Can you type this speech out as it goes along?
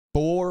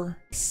4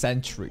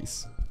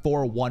 centuries,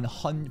 for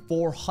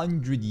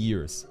 400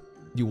 years,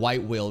 the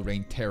white whale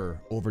reigned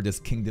terror over this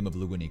kingdom of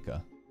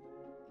Lugunica.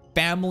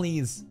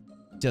 Families,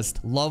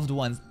 just loved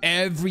ones,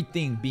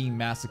 everything being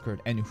massacred.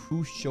 And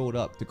who showed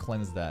up to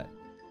cleanse that?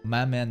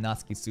 My man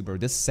Natsuki Subaru,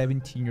 this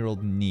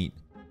 17-year-old NEET,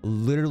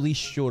 literally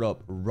showed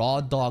up,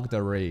 raw dogged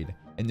the raid,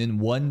 and in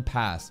one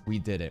pass, we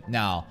did it.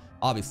 Now,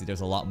 obviously,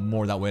 there's a lot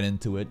more that went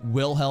into it.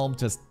 Wilhelm,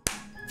 just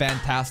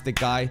fantastic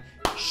guy.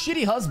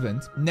 Shitty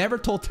husband, never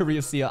told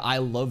Teresia I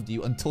loved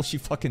you until she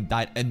fucking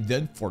died, and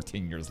then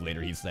 14 years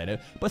later he said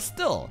it. But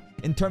still,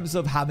 in terms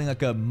of having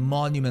like a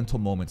monumental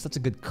moment, such a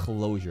good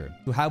closure,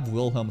 to have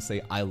Wilhelm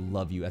say I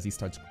love you as he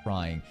starts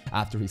crying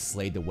after he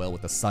slayed the whale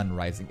with the sun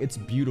rising, it's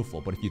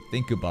beautiful. But if you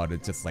think about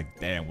it, just like,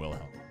 damn,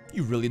 Wilhelm,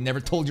 you really never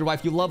told your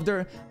wife you loved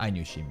her? I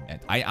knew she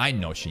meant, I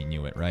know she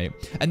knew it, right?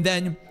 And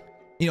then,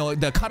 you know,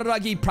 the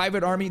Kararagi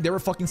private army, they were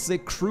fucking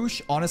sick.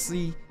 Krush,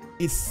 honestly,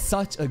 is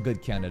such a good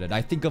candidate.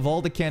 I think of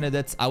all the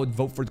candidates, I would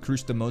vote for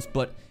Krush the most,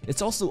 but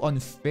it's also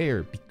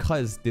unfair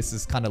because this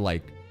is kind of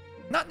like,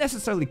 not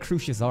necessarily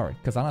Krush's art,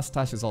 because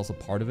Anastasia is also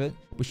part of it,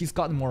 but she's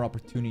gotten more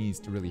opportunities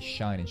to really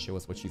shine and show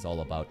us what she's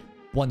all about.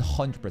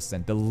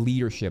 100%, the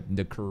leadership,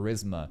 the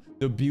charisma,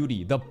 the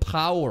beauty, the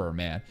power,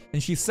 man.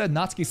 And she said,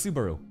 Natsuki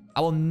Subaru, I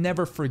will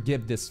never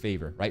forgive this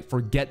favor, right?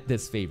 Forget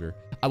this favor.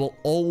 I will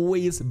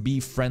always be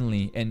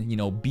friendly and, you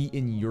know, be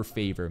in your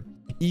favor,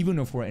 even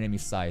if we're enemy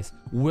size.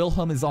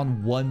 Wilhelm is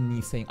on one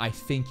knee saying, I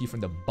thank you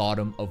from the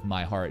bottom of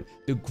my heart.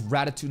 The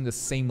gratitude in the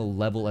same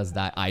level as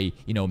that I,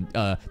 you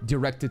know,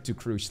 directed to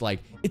Krush.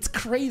 Like, it's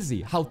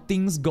crazy how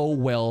things go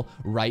well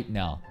right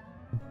now.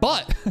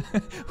 But,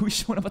 who's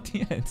showing up at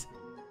the end?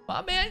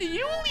 My man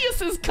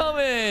Julius is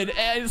coming!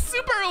 And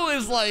Subaru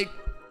is like...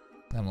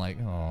 I'm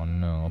like, oh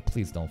no,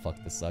 please don't fuck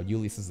this up.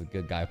 Julius is a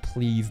good guy.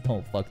 Please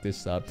don't fuck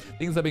this up.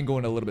 Things have been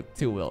going a little bit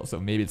too well, so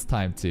maybe it's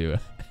time to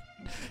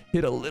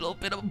hit a little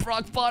bit of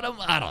rock bottom.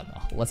 I don't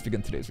know. Let's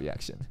begin today's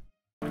reaction.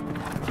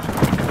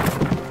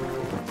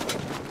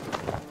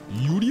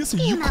 Julius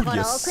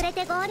Euclides.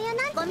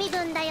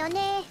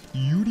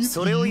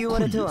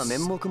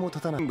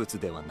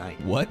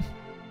 What?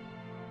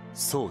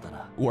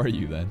 Who are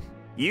you then?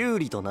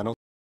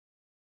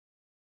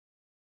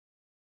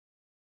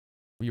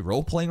 Are you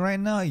role-playing right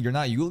now? You're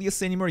not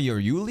Julius anymore,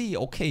 you're Yuli?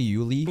 Okay,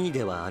 Yuli.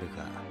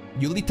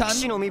 Yuli-tan?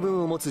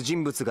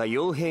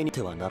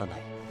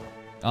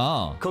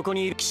 Oh.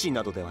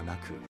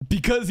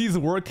 Because he's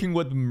working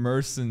with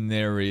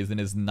mercenaries in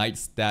his knight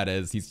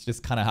status, he's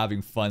just kind of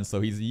having fun,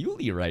 so he's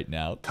Yuli right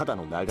now.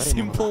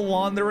 Simple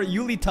wanderer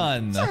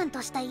Yuli-tan.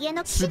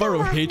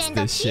 Subaru hates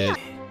this shit.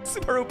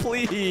 Subaru,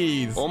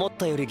 please!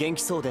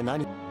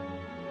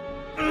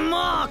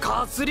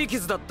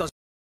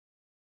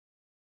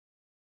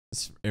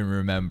 And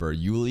remember,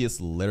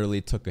 Julius literally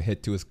took a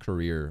hit to his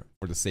career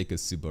for the sake of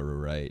Subaru,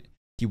 right?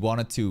 He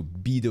wanted to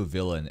be the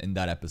villain in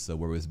that episode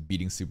where he was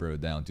beating Subaru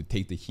down to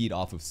take the heat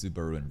off of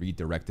Subaru and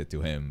redirect it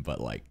to him,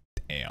 but like,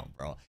 damn,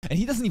 bro. And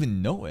he doesn't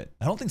even know it.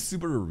 I don't think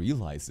Subaru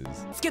realizes.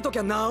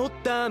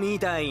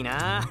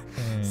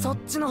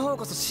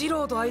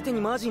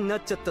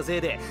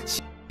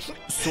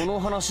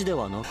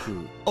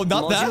 Oh,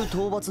 not that?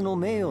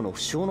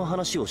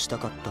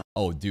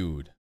 Oh,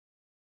 dude.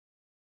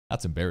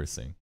 That's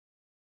embarrassing.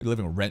 You're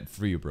living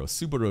rent-free, bro.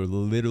 Subaru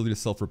literally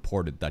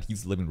self-reported that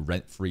he's living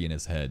rent-free in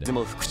his head.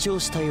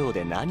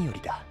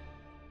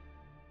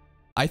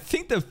 I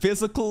think the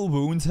physical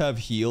wounds have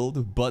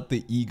healed, but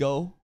the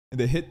ego,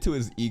 the hit to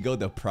his ego,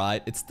 the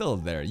pride, it's still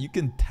there. You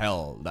can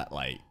tell that,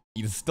 like,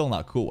 he's still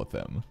not cool with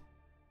him.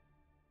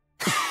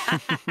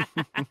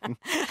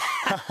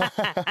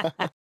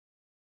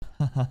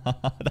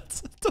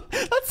 That's such a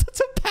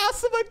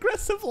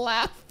passive-aggressive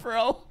laugh,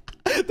 bro.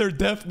 They're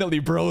definitely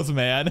bros,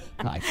 man.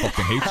 I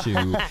fucking hate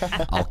you.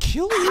 I'll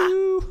kill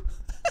you.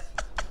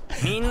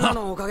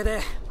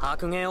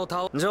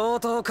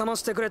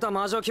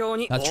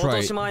 That's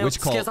right. Which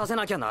call?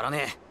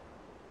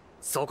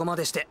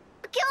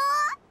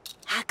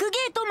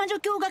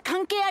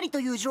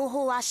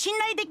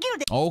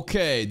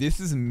 Okay,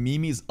 this is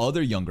Mimi's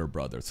other younger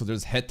brother. So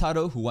there's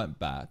Hetaro who went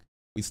back.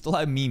 We still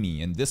have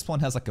Mimi, and this one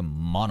has like a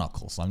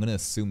monocle, so I'm gonna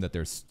assume that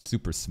they're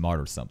super smart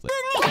or something.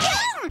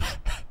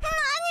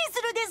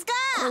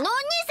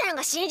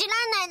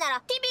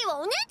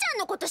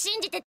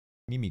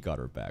 Mimi got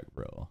her back,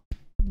 bro.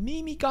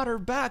 Mimi got her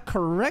back,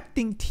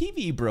 correcting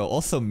TV, bro.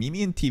 Also,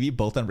 Mimi and TV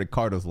both on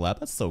Ricardo's lap.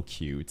 That's so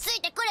cute.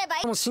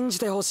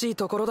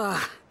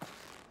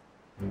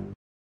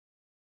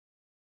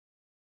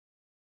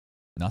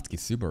 Natsuki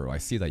Subaru, I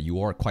see that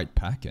you are quite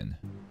packing.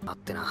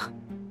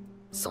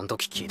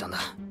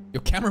 Yo,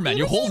 cameraman,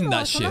 you're holding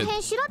that shit.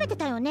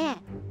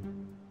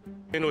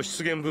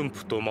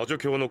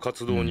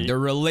 They're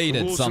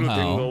related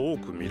somehow.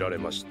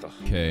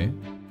 Okay.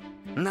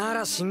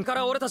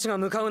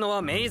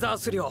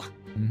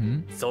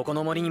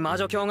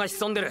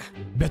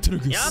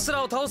 BETELGEUSE.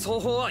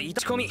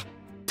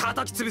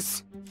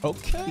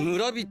 Okay.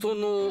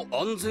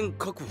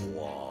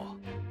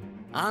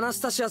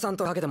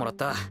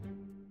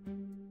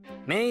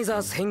 メイザ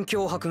ー宣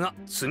教博が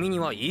積みに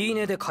はいい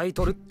ねで買い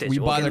取るって条 We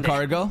buy 件 the で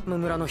cargo?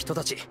 村の人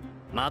たち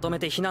まとめ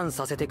て避難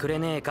させてくれ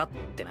ねえかっ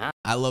てな。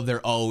 I love they're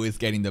always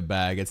getting the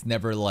bag. It's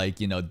never like,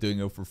 you know, doing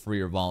it for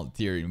free or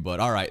volunteering. But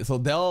alright, so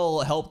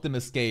they'll help them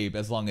escape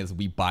as long as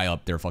we buy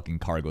up their fucking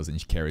cargoes and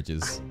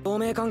carriages. 同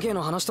盟関係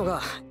の話と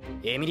か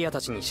エミリア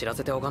たちに知ら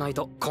せておかない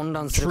と混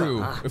乱するから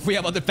な。 True. If we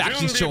have other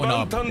factions showing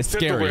up, it's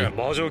scary.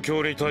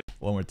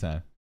 One more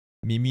time.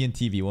 Mimi and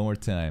TV, one more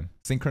time.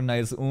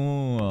 Synchronize.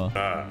 Ooh.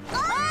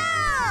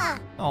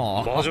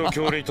 Aww. 魔女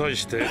教に対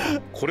して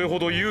これほ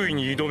ど優位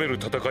に挑める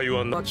戦い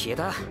はな。消え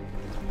た。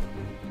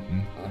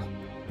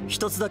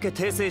一つだけ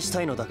訂正し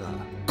たいのだが。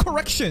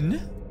Correction.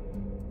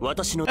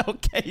 私の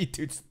Okay,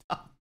 dude,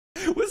 stop.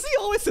 Was he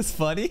always this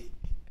funny?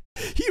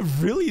 He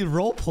really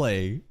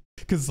roleplay.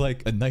 Cause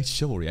like a night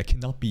chivalry, I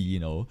cannot be, you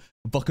know,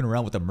 bucking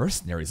around with the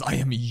mercenaries. I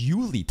am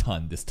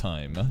Yulitan this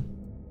time.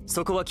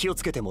 そこは気を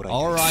つけてもらい。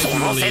Alright,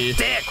 Yuli.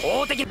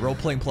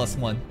 Roleplaying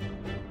 +1.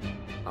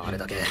 あれ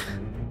だけ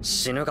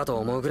死ぬかと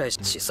思うぐらい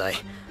小さい。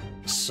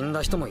死ん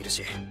だ人もいる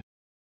し。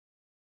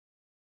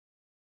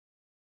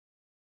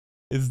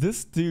 Is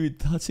this dude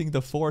touching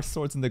the 4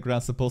 swords in the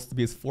ground supposed to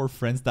be his 4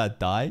 friends that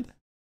died?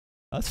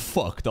 That's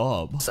fucked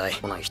up. 小さい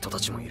人た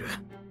ちもいる。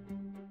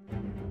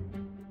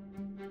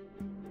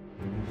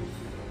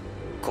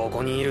こ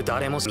こにいる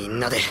誰もみん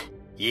なで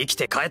生き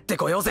て帰って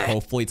こようぜ。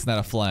 Hopefully it's not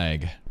a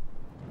flag.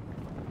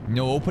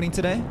 No opening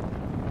today?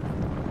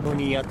 ここ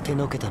にやって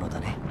のけたのだ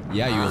ね。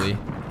 Yeah, Yuli.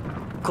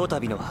 こた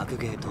びの白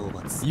芸討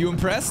伐。 You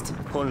impressed?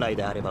 本来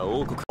であれば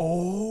王国。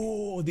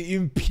 Oh, the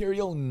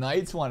Imperial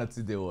Knights wanted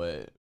to do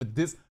it. But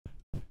this...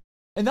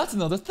 And that's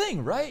another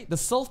thing, right? The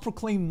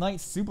self-proclaimed knight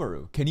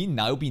Subaru. Can he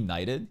now be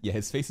knighted? Yeah,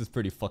 his face is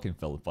pretty fucking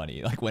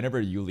funny. Like,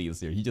 whenever Yuli is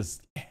there, he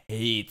just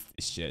hates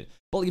this shit.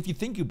 But like, if you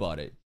think about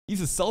it,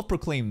 he's a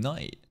self-proclaimed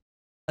knight.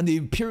 And the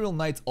Imperial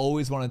Knights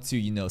always wanted to,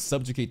 you know,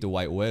 subjugate the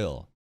White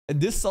Whale.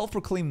 And this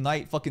self-proclaimed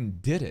knight fucking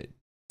did it.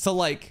 So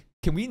like,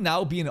 can we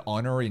now be an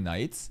honorary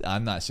knight?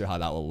 I'm not sure how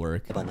that will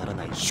work. From the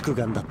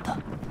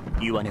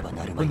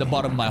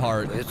bottom of my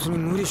heart.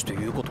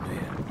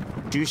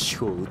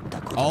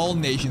 All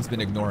nations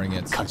been ignoring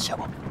it. It's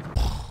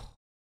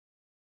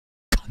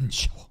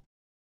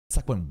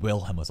like when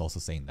Wilhelm was also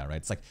saying that, right?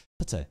 It's like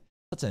such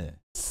a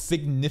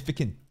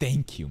significant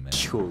thank you, man.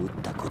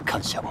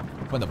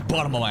 From the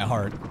bottom of my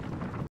heart.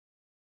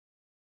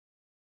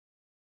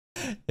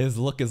 His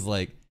look is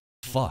like,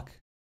 fuck.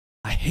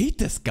 I hate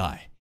this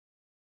guy.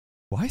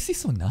 Why is he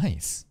so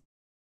nice?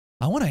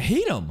 I want to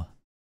hate him.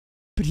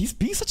 But he's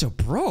being such a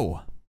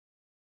bro.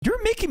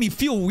 You're making me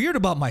feel weird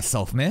about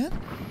myself, man.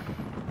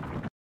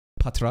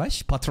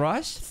 Patrash,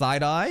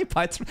 side eye,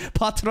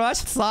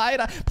 Patrash, side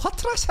eye.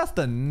 Patrash has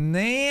the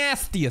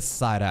nastiest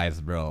side eyes,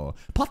 bro.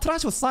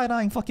 Patrash was side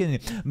eyeing fucking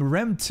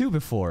Rem 2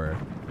 before.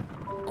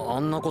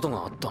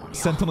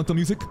 Sentimental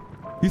music.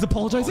 He's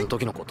apologizing.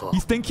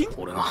 He's thinking.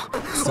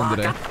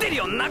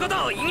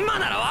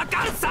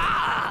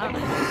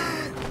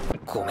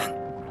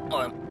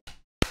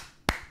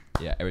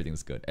 Yeah,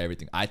 everything's good.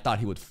 Everything. I thought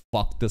he would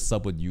fuck this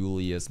up with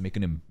Julius, make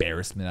an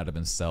embarrassment out of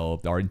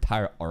himself. Our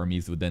entire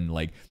armies would then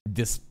like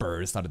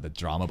disperse out of the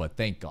drama. But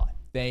thank God.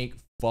 Thank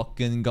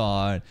fucking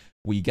God.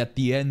 We get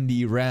the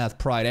envy, wrath,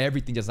 pride,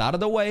 everything just out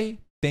of the way.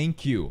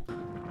 Thank you.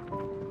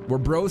 We're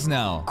bros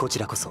now.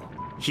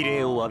 比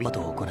例を詫び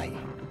と行い、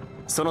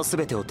そのす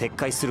べてを撤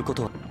回するこ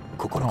とを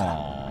心から。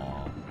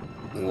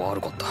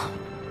悪かった。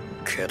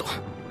けど、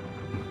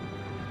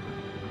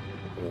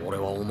俺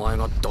はお前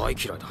が大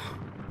嫌いだ。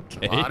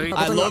I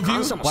love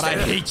you, but I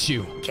hate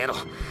you. けど、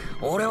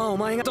俺はお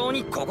前が本当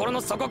に心の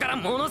底から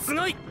ものす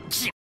ごい。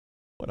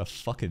What a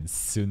fucking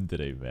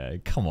tsundere,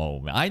 man. Come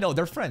on, man. I know,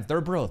 they're friends. They're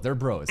bros. They're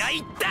bros.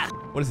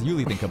 What does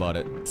Yuli think about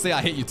it? Say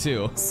I hate you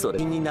too.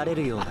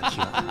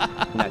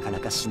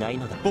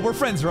 But we're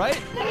friends,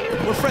 right?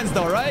 We're friends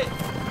though, right?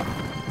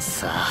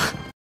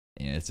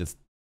 Yeah, it's just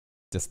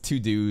two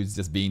dudes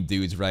just being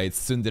dudes, right?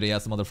 Tsundere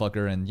ass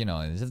motherfucker, and you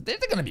know, they're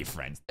gonna be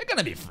friends. They're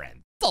gonna be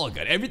friends. It's all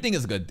good. Everything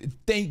is good.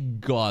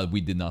 Thank God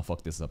we did not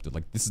fuck this up, dude.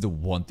 Like, this is the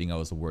one thing I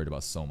was worried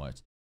about so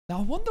much. Now,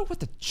 I wonder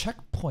what the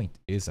checkpoint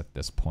is at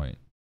this point.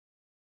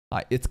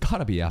 It's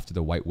gotta be after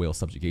the White Whale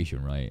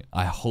subjugation, right?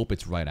 I hope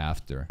it's right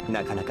after.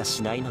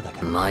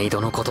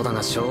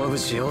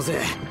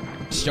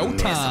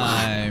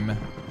 Showtime!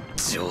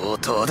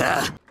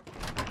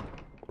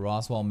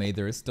 Roswell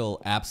Mather is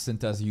still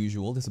absent as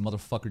usual. This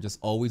motherfucker just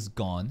always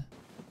gone.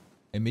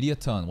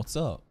 Immediaton, what's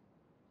up?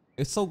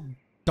 It's so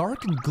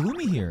dark and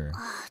gloomy here.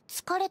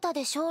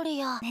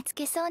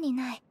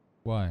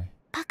 Why?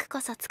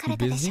 You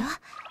busy?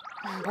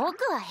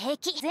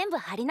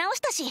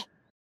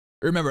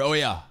 Remember, oh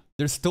yeah,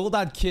 there's still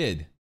that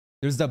kid.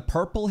 There's the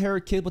purple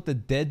haired kid with the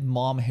dead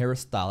mom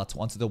hairstyle that's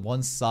onto the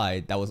one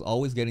side that was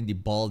always getting the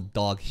bald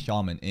dog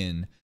shaman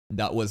in.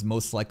 That was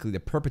most likely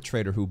the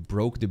perpetrator who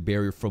broke the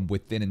barrier from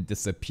within and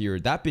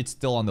disappeared. That bitch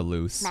still on the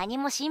loose.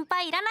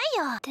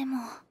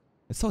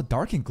 It's so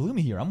dark and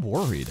gloomy here. I'm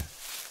worried.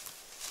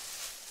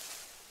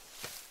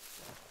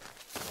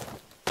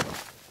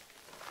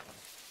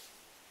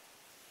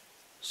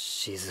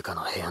 静か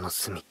な部屋の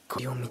隅っ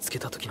こを見つけ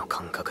た時の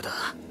感覚だ。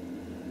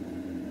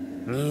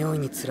匂い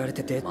につられ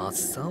てて真っ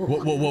青。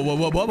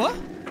What?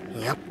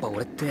 やっぱ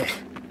俺って。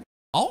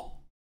Oh,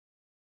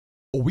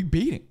 we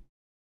beating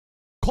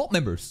cult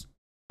members.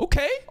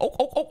 Okay.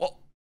 Oh.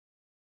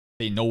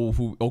 They know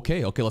who.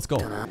 Okay, let's go.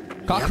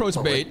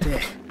 Cockroach bait.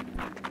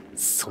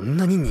 そん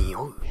なに匂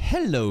う。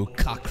 Hello,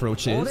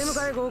 cockroaches. お出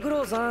迎えご苦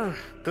労さん。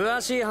詳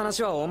しい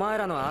話はお前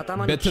らの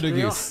頭に聞く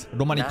よ。 BETELGEUSE,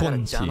 Romani だから Conti.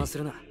 邪魔す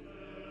るな。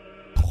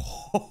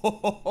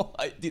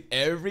Dude,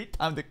 every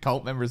time the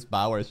cult members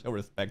bow or show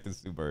respect to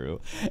Subaru,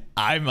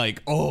 I'm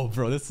like, oh,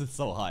 bro, this is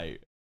so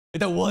hype.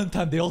 And that one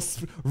time they all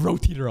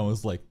rotated around,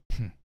 was like,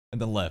 and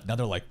then left. Now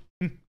they're like,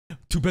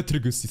 to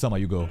BETELGEUSE-sama,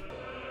 you go.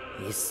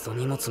 いっそ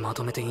荷物ま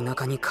とめて田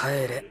舎に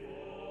帰れ。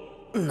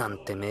なん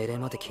て命令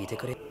まで聞いて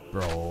くれ。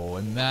 Bro,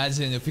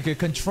 imagine if we could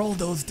control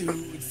those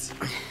dudes.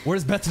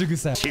 Where's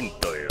BETELGEUSE at? ヒン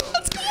トよ。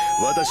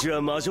私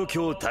は魔女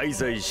教滞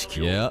在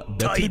式を Yeah,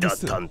 代打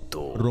BETELGEUSE. 担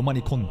当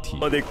Romani Conti.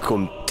 までコ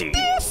ンティ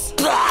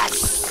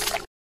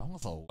That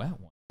was a wet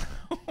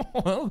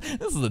one.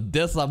 This is a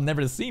diss I've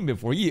never seen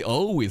before. He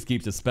always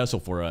keeps it special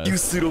for ユ us.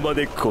 スロま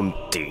でコン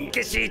ティ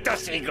消しと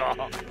しご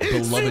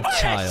Beloved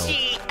child.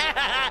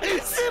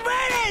 素晴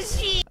ら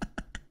しい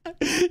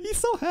He's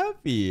so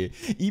happy.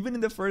 Even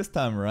in the first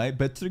time, right?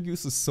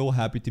 BETELGEUSE was so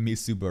happy to meet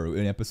Subaru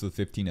in episode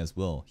 15 as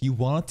well. He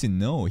wanted to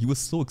know. He was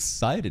so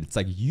excited. It's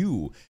like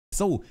you.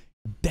 So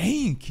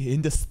dank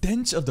in the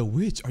stench of the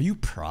witch. Are you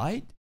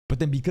pride? But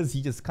then because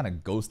he just kind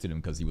of ghosted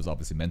him because he was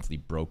obviously mentally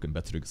broken,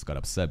 BETELGEUSE got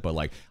upset. But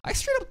like, I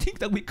straight up think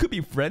that we could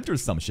be friends or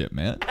some shit,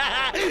 man.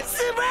 素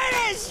晴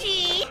ら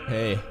しい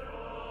Hey.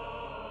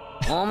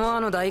 思わ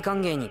ぬ大歓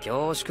迎に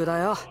恐縮だ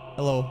よ。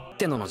 Hello. っ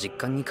てのの実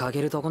感に欠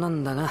けるとこな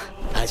んだが。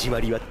始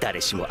まりは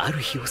誰しもある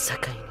日を境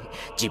に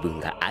自分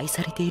が愛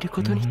されている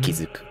ことに気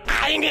づく。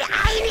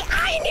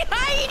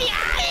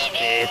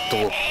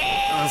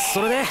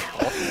それで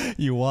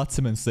You watch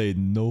him and say,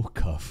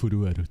 Noka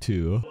furueru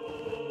too.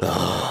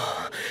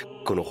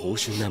 この芳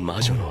醇な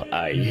魔女の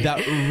愛。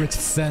 That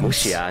rich も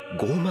し sense. や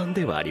傲慢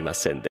ではありま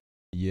せんで。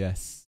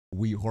 Yes,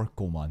 we are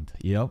command.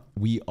 Yep,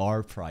 we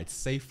are pride.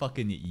 Say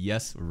fucking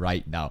yes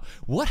right now.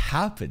 What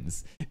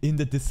happens in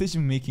the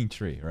decision-making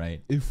tree,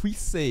 right? If we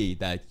say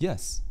that,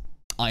 yes,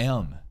 I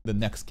am the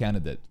next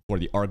candidate for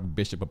the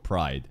Archbishop of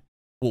Pride,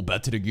 will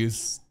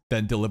BETELGEUSE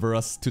then deliver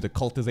us to the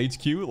cultist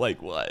HQ?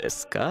 Like what? で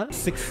すか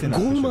Six sin 傲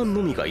慢 archbishops.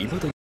 のみが今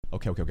だ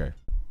Okay.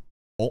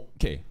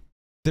 Okay.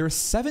 There are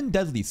 7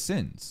 deadly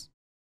sins,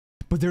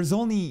 but there's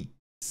only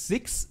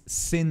 6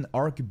 sin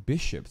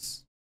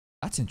archbishops.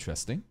 That's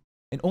interesting.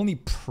 And only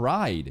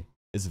pride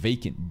is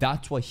vacant.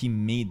 That's why he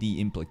made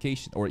the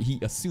implication, or he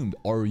assumed,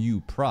 are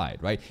you pride,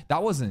 right?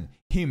 That wasn't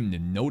him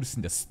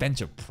noticing the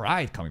stench of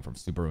pride coming from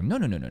Subaru. No.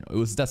 It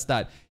was just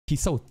that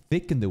he's so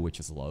thick in the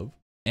witch's love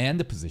and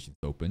the position's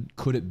open.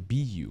 Could it be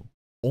you?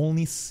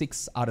 Only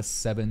 6 out of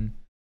 7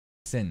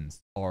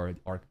 sins are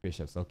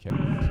archbishops. Okay.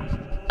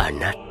 あ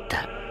な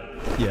た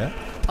Yeah.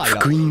 Tied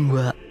up. 福音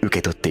は受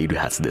け取っている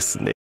はずです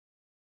ね。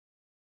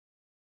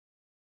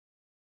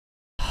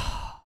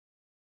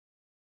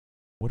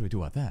 What do we do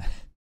about that?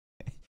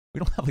 We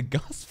don't have a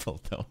gospel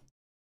though.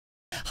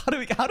 How do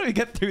we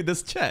get through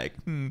this check?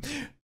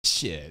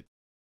 Shit.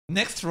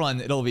 Next run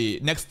it'll be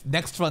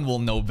next run we'll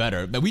know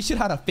better. But we should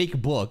have a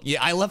fake book.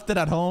 Yeah, I left it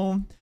at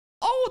home.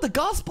 Oh, the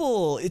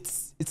gospel.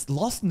 It's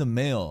lost in the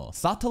mail.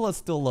 Satala's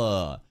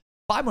still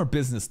 5 more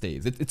business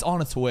days. It's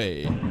on its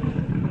way.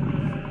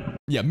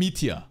 Yeah,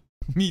 Metia.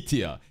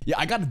 Yeah,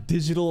 I got a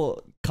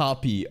digital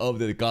copy of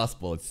the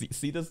gospel.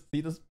 See this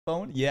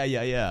phone?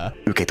 Yeah.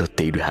 受け取っ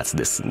ているはず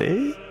です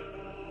ね。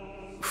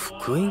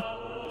福音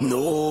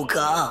脳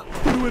が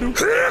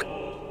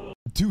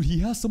Dude, he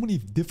has so many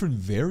different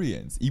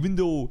variants. Even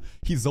though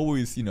he's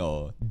always,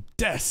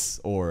 des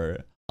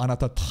or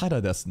anata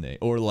tara desu ne,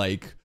 or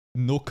like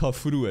noka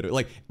furueru.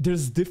 Like,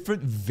 there's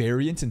different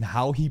variants in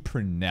how he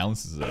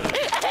pronounces it.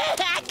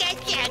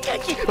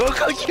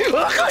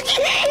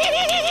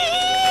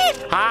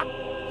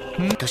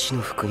 私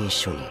の福音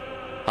書に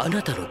あ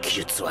なたの記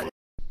述は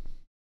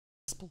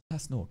Gospel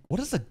has no.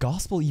 What does the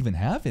gospel even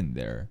have in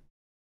there?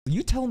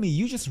 You tell me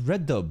you just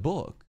read the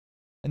book,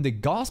 and the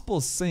gospel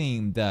is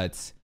saying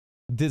that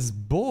this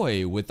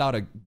boy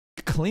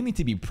claiming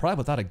to be pride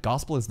without a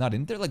gospel is not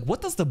in there. Like,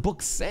 what does the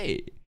book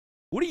say?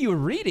 What are you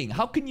reading?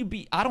 How can you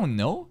be? I don't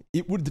know.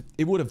 It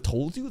would have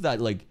told you that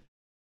like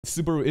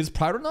Subaru is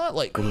pride or not.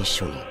 Like, 福音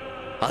書に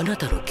あな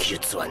たの記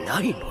述はな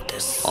いので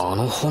す。あ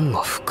の本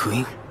が福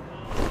音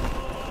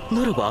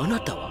ならばあな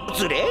たは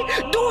ずれ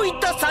どういっ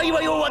た幸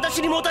いを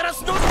私にもたら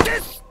すので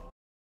す。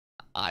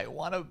 I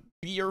wanna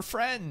be your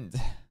friend.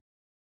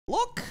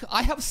 Look,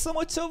 I have so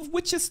much of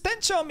witch's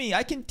stench on me.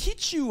 I can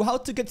teach you how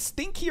to get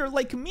stinkier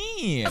like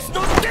me.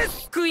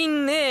 福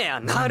音ねえ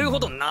や。なるほ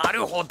どな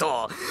るほ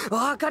ど。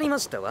わかりま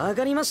した。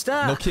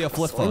 Nokia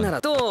flip それな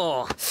ら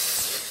と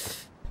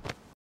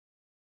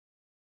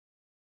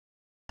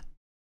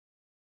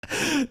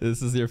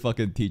This is your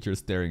fucking teacher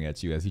staring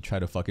at you as you try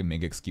to fucking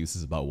make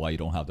excuses about why you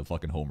don't have the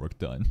fucking homework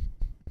done.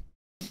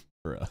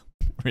 Bruh.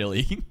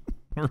 Really?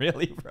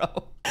 Really,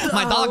 bro?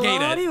 My dog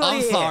ate it.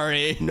 I'm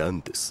sorry. な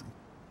んです。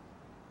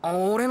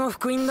俺の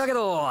福音だけ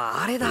ど、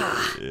あれだ。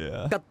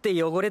買っ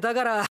て汚れた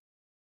から。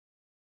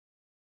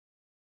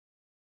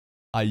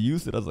I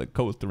used it as a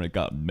coaster and it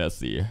got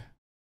messy.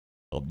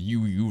 Oh,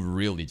 you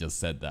really just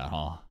said that,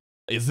 huh?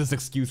 Is this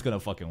excuse gonna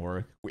fucking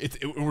work?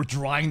 We're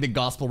drying the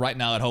gospel right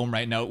now at home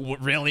right now.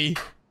 Really?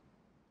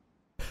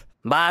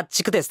 バッ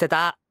チクで捨て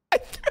た。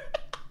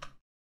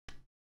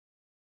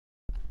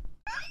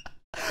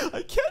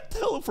I can't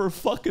tell if we're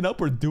fucking up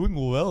or doing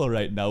well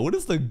right now. What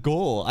is the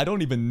goal? I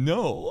don't even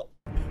know.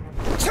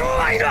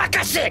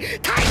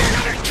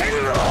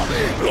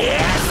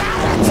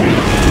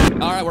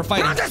 Alright, we're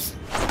fighting.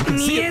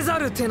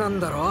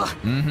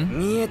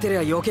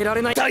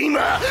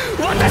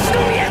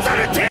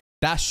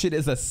 That shit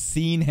is a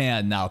scene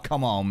hand now.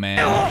 Come on, man.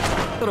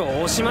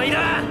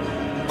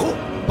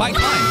 Bye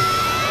time.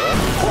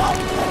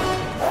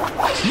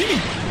 Mimi.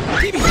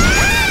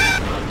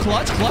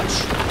 Clutch.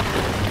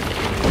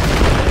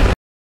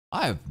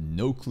 I have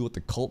no clue what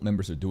the cult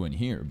members are doing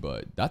here,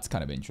 but that's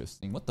kind of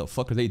interesting. What the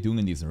fuck are they doing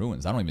in these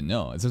ruins? I don't even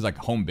know. Is this like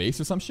home base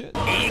or some shit?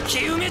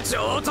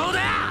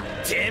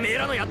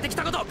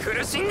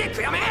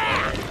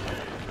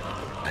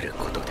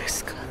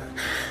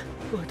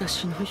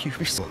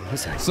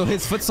 So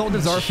his foot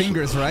soldiers are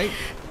fingers, right?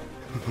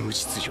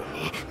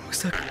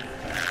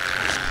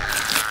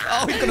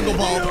 Oh, he's gonna go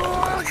bald.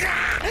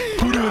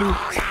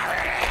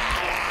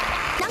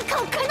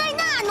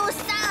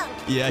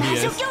 Yeah, he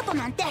is.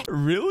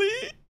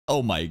 Really?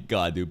 Oh my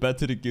god, dude.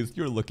 BETELGEUSE,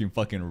 you're looking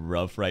fucking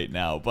rough right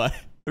now. But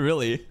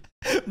really,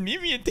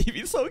 Mimi and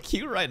TV is so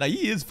cute right now.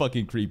 He is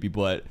fucking creepy,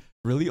 but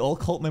really, all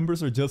cult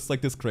members are just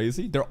like this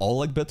crazy? They're all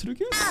like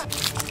BETELGEUSE?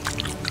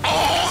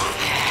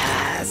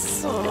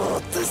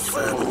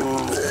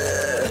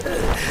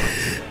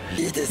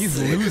 He's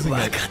losing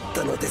it.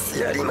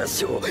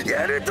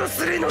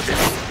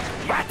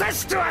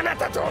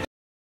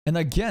 And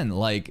again,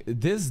 like,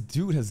 this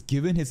dude has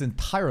given his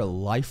entire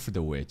life for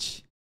the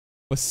witch.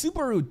 But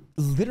Subaru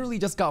literally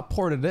just got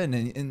ported in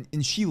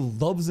and she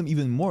loves him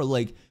even more.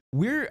 Like,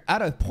 we're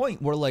at a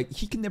point where, like,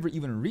 he can never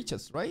even reach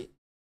us, right?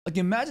 Like,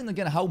 imagine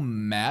again how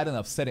mad and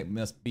upset it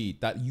must be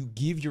that you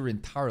give your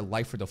entire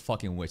life for the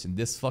fucking witch and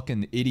this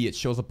fucking idiot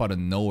shows up out of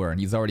nowhere and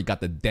he's already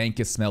got the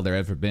dankest smell there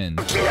ever been.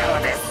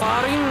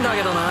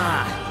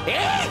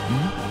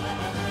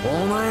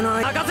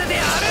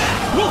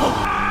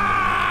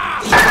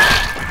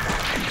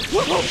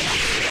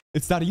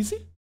 It's that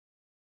easy?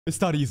 It's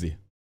not easy.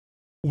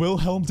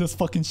 Wilhelm just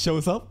fucking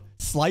shows up,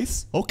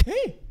 slice,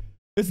 okay.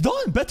 It's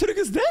done, BETELGEUSE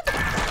is dead.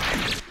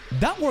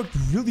 That worked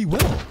really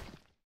well.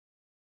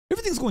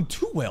 Everything's going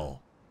too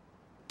well.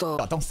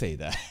 Oh, don't say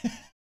that.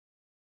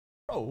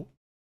 Bro,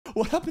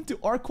 what happened to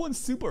Arco and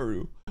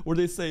Subaru? Where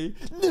they say,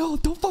 no,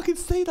 don't fucking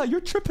say that,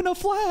 you're tripping a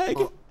flag.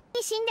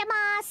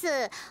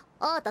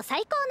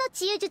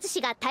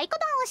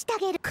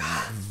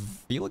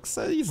 Felix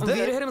said he's dead.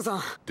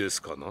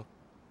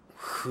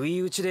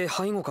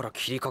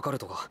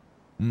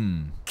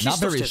 Not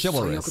very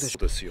chivalrous.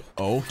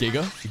 Oh,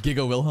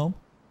 Giga Wilhelm?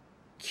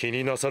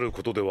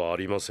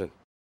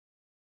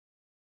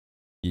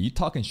 You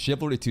talking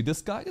chivalry to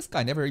this guy? This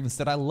guy never even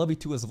said I love you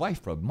to his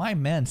wife, bro. My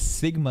man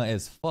Sigma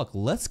as fuck.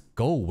 Let's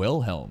go,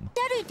 Wilhelm.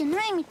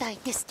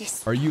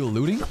 Are you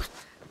looting?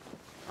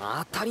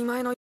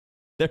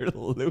 They're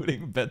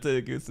looting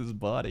BETELGEUSE's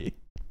body.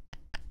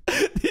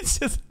 It's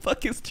just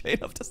fucking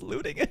straight up just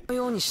looting it. Is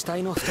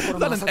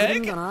that an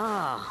egg?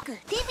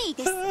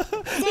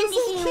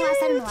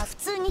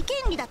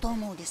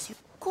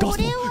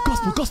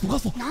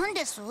 Gospel.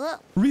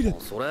 Read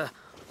it.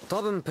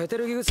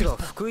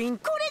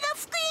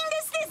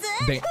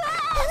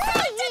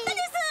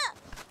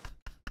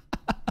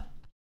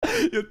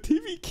 Your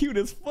TV cute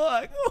as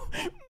fuck.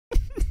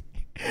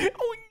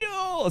 Oh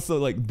no! So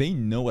like they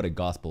know what a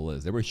gospel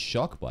is. They were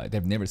shocked by it.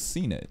 They've never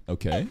seen it.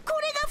 Okay.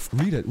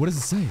 Read it. What does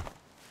it say?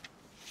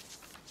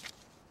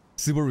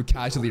 Subaru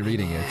casually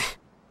reading it.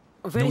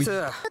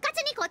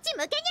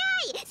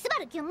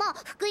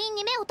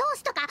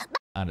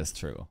 That is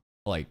true.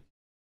 Like,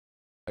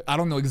 I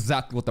don't know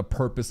exactly what the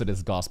purpose of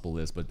this gospel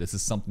is, but this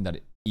is something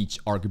that each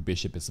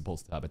Archbishop is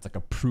supposed to have. It's like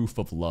a proof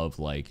of love.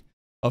 Like,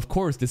 of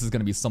course, this is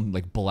gonna be something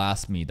like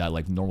blasphemy that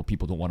like normal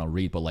people don't want to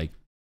read, but like,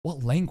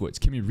 what language?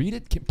 Can we read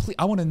it? Please,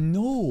 I want to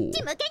know.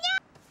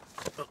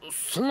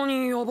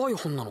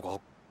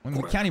 I mean,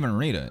 we can't even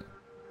read it.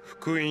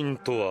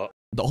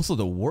 Also,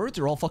 the words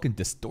are all fucking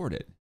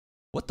distorted.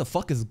 What the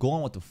fuck is going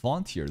on with the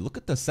font here? Look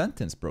at the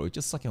sentence, bro. It's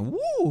just like a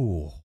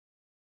woo.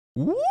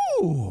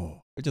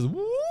 Woo. It's just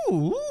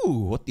woo.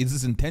 What is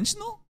this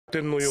intentional?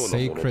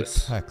 Sacred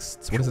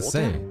texts. What does it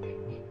say?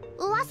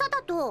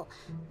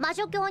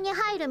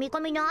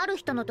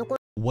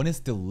 One is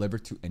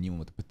delivered to anyone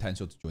with the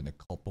potential to join the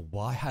cult, but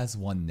why has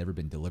one never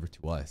been delivered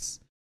to us?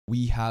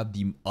 We have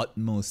the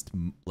utmost,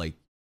 like,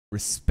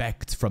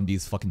 respect from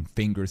these fucking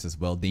fingers as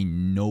well. They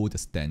know the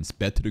stance.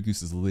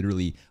 BETELGEUSE is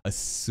literally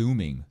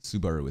assuming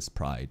Subaru is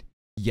pride.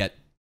 Yet,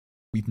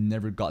 we've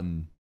never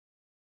gotten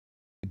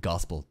the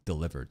gospel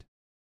delivered.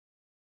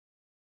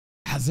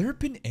 Has there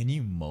been any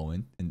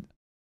moment, and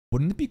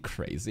wouldn't it be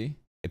crazy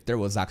if there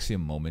was actually a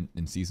moment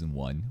in season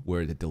 1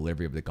 where the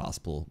delivery of the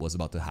gospel was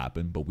about to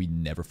happen, but we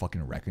never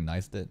fucking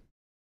recognized it?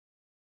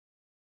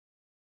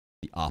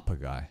 The Appa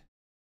guy.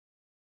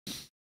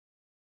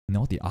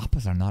 No, the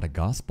Appas are not a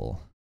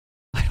gospel.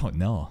 I don't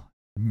know.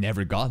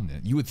 Never gotten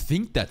it. You would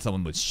think that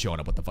someone was showing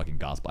up with the fucking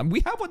gospel. I mean,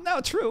 we have one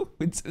now, true.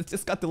 It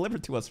just got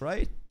delivered to us,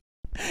 right?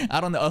 I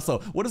don't know.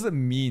 Also, what does it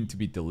mean to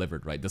be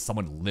delivered, right? Does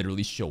someone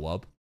literally show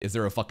up? Is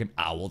there a fucking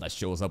owl that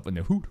shows up and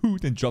then hoot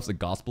hoot and drops a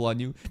gospel on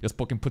you? Just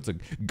fucking puts a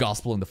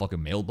gospel in the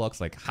fucking mailbox?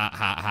 Like,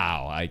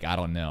 how? Like, I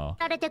don't know.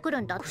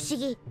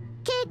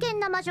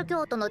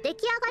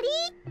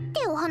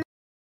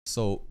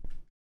 So,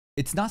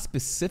 it's not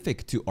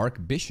specific to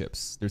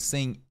archbishops. They're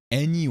saying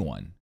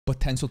anyone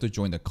potential to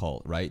join the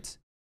cult, right?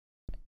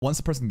 Once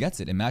a person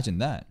gets it, imagine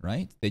that,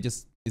 right? They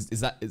just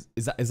is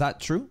that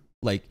true?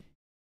 Like,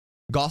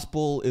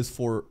 gospel is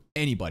for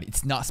anybody.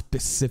 It's not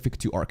specific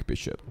to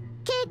archbishop.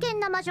 Devout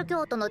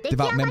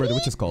member of the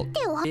witches cult.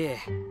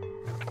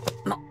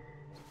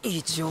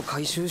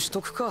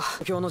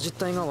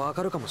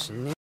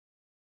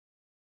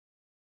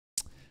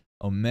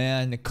 A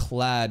man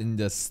clad in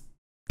the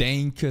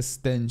stankest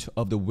stench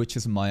of the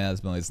witches'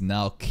 miasma is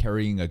now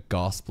carrying a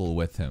gospel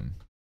with him.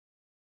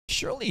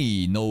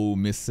 Surely no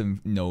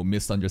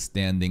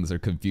misunderstandings or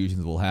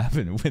confusions will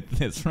happen with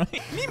this,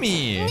 right?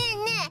 Mimi!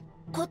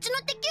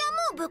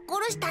 The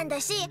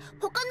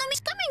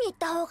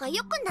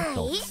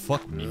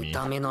fuck, Mimi?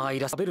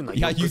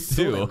 Yeah, you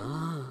too.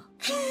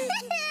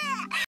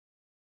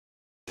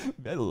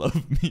 I love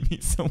Mimi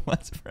so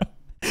much, bro.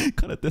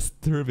 Kind of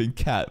disturbing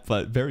cat,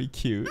 but very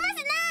cute.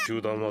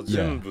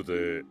 Yeah.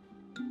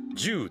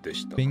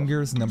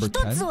 Fingers number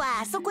 10.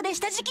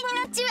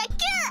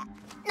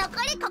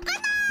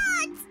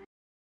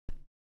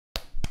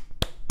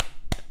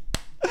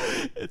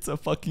 It's a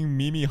fucking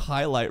Mimi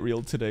highlight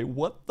reel today.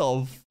 What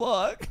the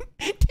fuck?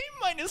 10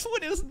 minus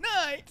 1 is 9,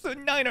 so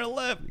 9 are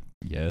left.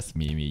 Yes,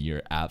 Mimi,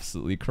 you're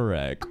absolutely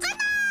correct.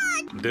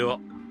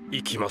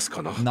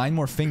 9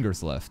 more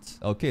fingers left.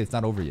 Okay, it's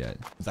not over yet.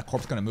 Is that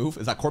corpse gonna move?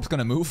 Is that corpse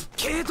gonna move?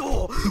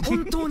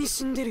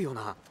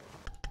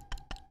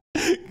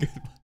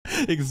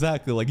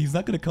 Exactly, like he's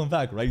not gonna come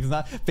back, right? He's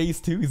not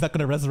phase 2, he's not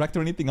gonna resurrect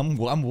or anything. I'm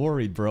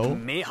worried, bro.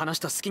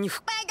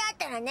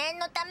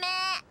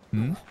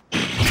 Hmm?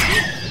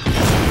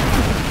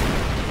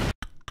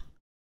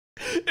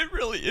 It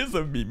really is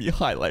a Mimi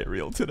highlight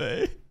reel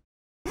today.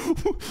 Yeah,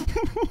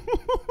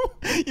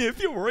 if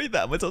you're worried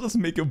that much, I'll just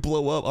make it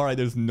blow up. Alright,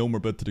 there's no more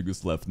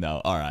BETELGEUSE left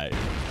now. Alright.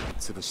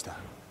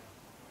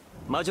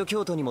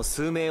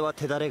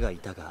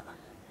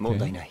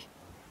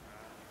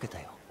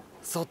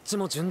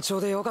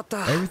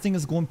 Everything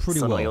is going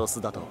pretty well.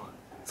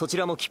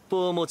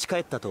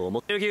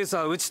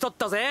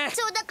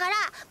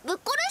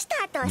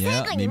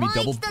 Yeah, Mimi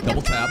double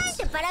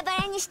tapped.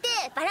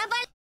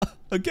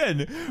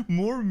 Again,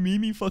 more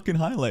Mimi fucking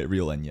highlight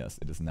reel, and yes,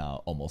 it is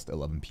now almost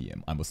 11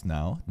 p.m. I must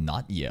now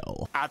not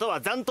yell. Is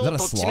that a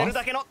sloth?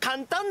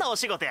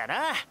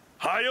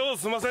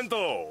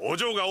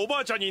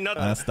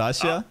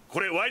 Anastasia?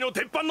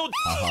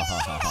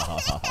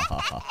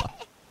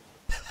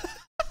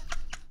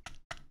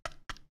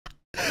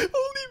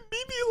 Only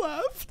Mimi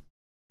laughed.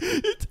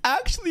 It's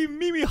actually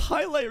Mimi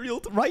highlight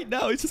reel right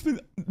now. It's just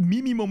been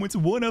Mimi moments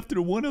one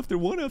after one after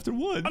one after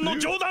one.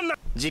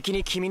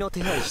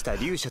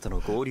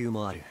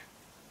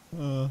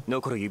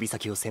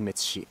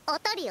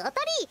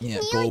 Yeah,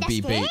 go be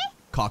bait.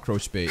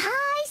 Cockroach bait.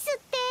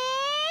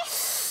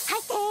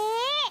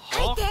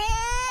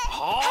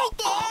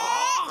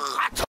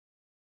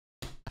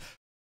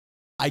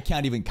 I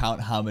can't even count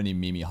how many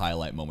Mimi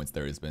highlight moments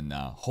there has been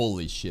now.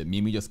 Holy shit,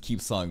 Mimi just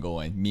keeps on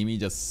going. Mimi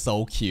just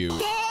so cute.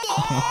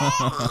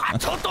 I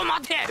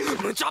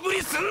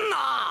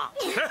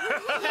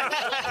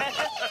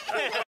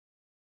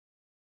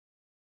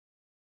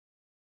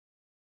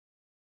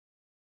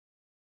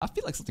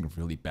feel like something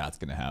really bad's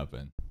gonna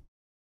happen.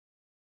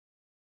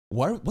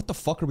 What the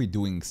fuck are we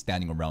doing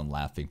standing around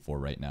laughing for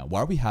right now?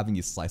 Why are we having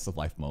these slice of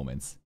life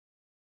moments?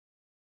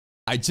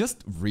 I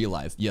just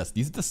realized, yes,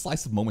 these are the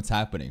slice of moments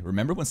happening.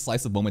 Remember when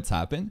slice of moments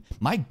happen?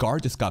 My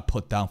guard just got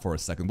put down for a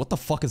second. What the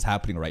fuck is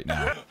happening right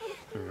now?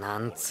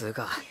 I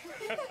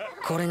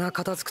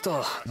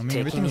mean,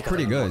 everything is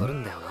pretty good.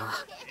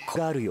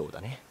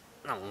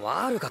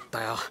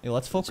 Hey,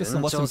 let's focus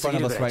on what's in front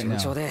of us right now.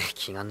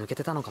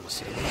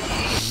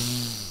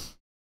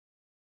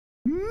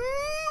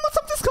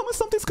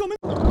 Something's coming.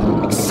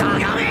 I've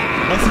seen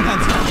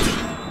hands.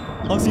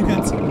 I've seen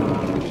hands.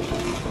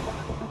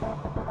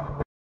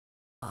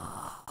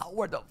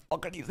 Where the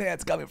fuck are these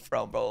hands coming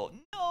from, bro?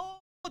 No,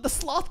 the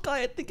sloth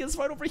guy I think is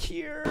right over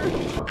here.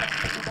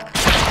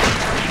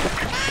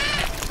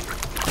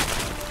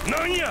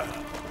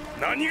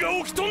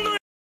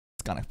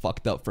 It's kind of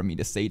fucked up for me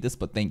to say this,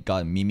 but thank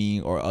God Mimi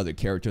or other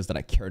characters that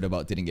I cared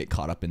about didn't get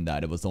caught up in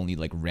that. It was only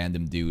like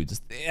random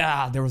dudes.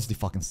 Yeah, there was the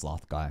fucking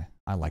sloth guy.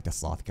 I like the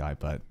sloth guy,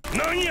 but...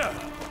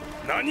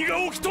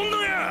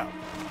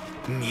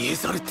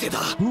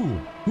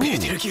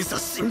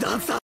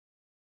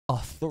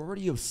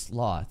 Authority of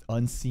Sloth,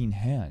 unseen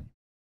hand.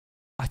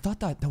 I thought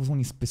that was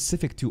only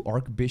specific to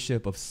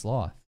Archbishop of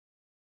Sloth.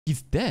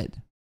 He's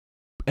dead.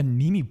 And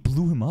Mimi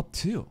blew him up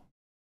too.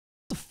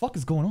 What the fuck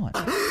is going on?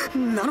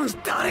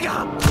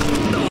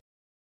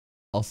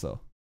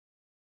 Also,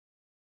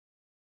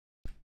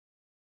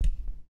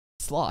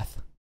 Sloth.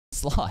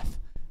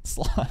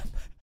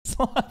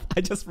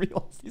 I just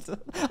realized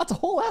that's a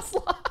whole ass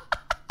sloth.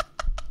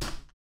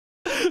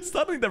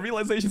 Suddenly the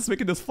realization's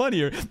making this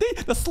funnier.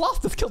 The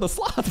sloth just killed the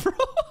sloth, bro.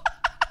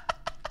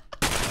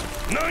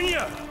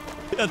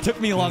 It took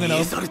me long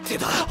enough.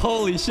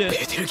 Holy shit.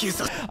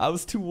 I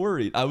was too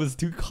worried. I was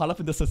too caught up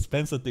in the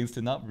suspense of things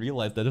to not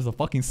realize that there's a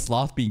fucking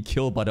sloth being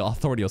killed by the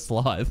authority of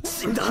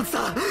Sloth.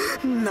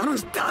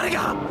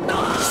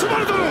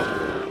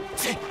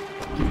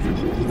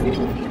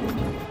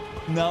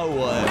 Now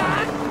what?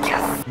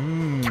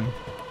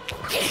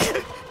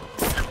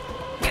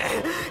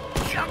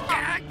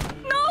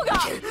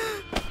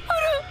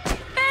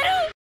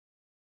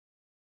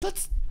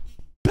 That's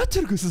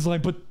Betelgeuse's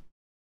line, but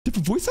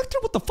different voice actor?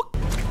 What the fuck?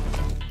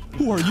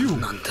 Who are you?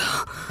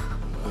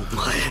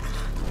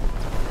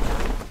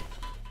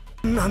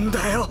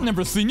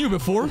 Never seen you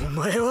before.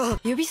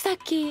 Finger.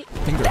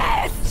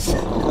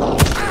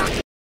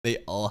 They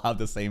all have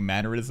the same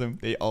mannerism.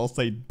 They all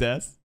say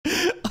des.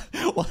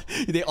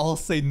 They all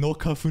say no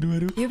ka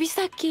furueru.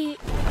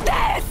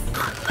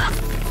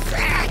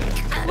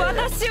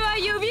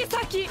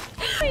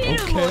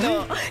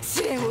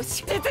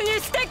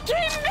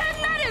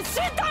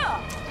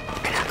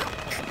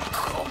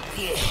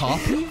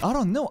 Copy? I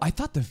don't know. I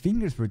thought the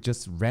fingers were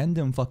just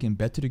random fucking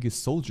Betelgeuse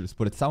soldiers,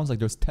 but it sounds like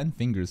there's 10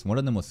 fingers. One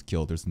of them was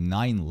killed. There's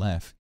 9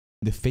 left.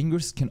 The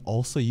fingers can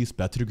also use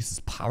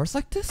Betelgeuse's powers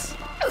like this?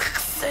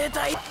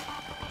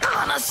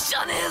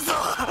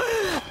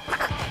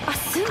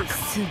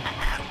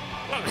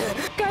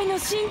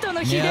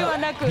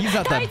 Yeah, he's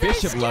at the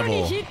bishop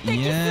level.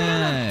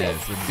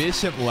 Yes, the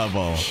bishop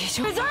level.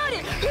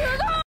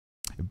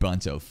 A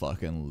bunch of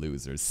fucking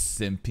losers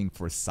simping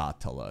for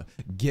Satala.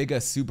 Giga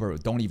Subaru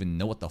don't even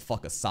know what the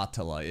fuck a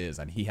Satala is,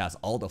 and he has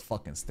all the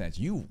fucking stats.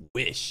 You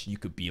wish you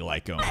could be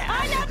like him.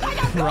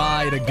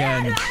 Pride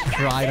again.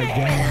 Pride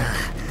again.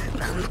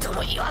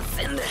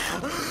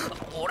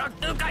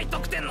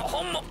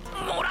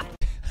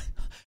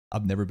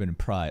 I've never been in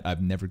Pride.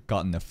 I've never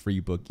gotten a free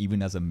book,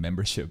 even as a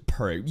membership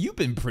perk. You've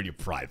been pretty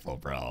prideful,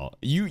 bro.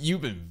 You've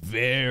been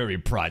very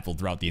prideful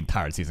throughout the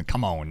entire season.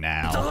 Come on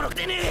now.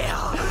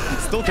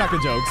 Still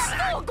cracking jokes.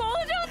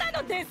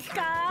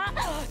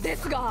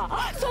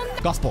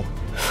 Gospel.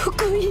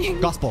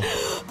 Gospel.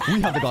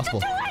 We have the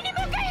gospel.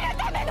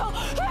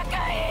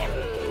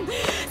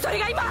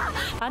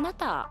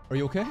 Are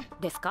you okay?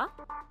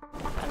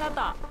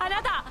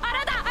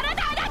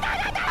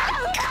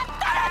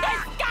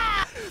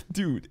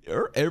 Dude,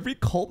 are every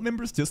cult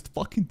member's just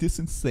fucking this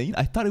insane?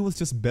 I thought it was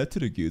just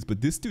Betelgeuse, but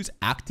this dude's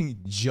acting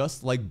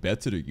just like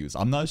Betelgeuse.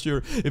 I'm not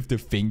sure if the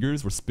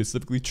fingers were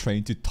specifically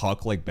trained to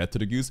talk like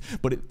Betelgeuse,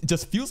 but it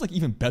just feels like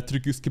even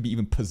Betelgeuse could be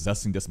even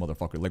possessing this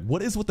motherfucker. Like,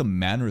 what is with the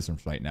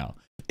mannerisms right now?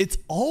 It's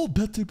all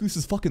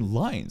Betelgeuse's fucking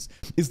lines.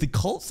 Is the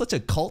cult such a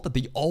cult that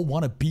they all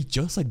want to be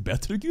just like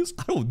Betelgeuse?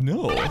 I don't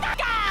know.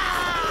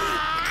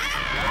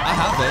 I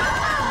have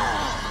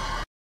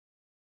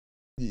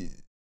it.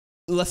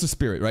 Lesser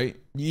spirit, right?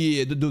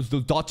 Yeah, those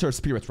daughter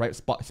spirits, right?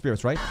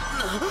 Spirits, right?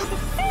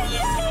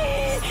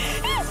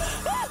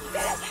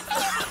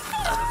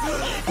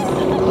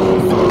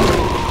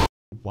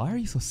 Why are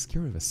you so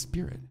scared of a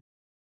spirit?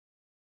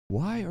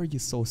 Why are you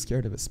so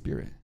scared of a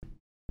spirit?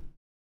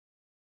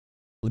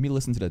 Let me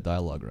listen to the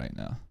dialogue right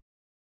now.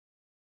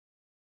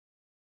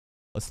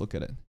 Let's look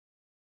at it.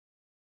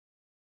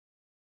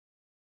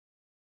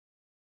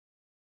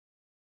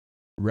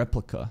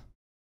 Replica.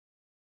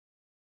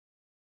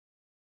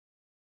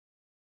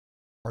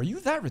 Are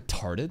you that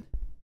retarded?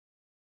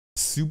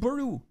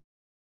 Subaru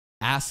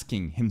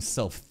asking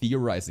himself,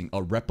 theorizing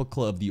a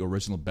replica of the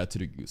original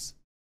Betelgeuse.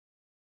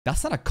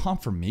 That's not a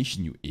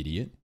confirmation, you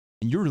idiot.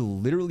 And you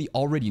literally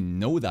already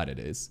know that it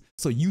is.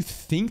 So you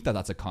think that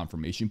that's a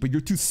confirmation, but you're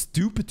too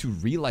stupid to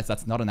realize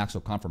that's not an actual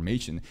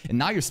confirmation. And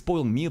now you're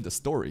spoiling me of the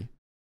story.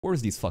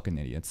 Where's these fucking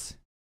idiots?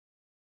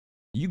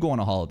 You go on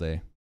a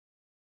holiday.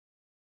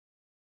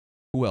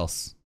 Who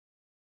else?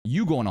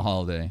 You go on a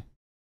holiday.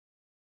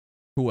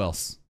 Who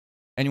else?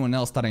 Anyone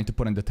else that I need to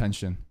put in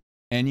detention?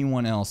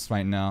 Anyone else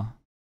right now?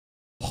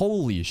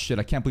 Holy shit,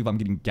 I can't believe I'm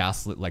getting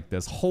gaslit like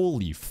this.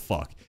 Holy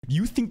fuck.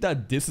 You think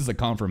that this is a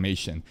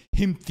confirmation?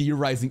 Him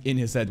theorizing in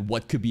his head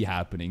what could be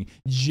happening.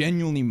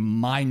 Genuinely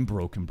mind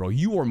broken, bro.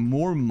 You are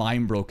more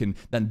mind broken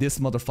than this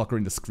motherfucker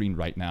in the screen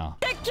right now.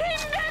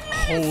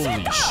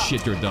 Holy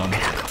shit, you're dumb.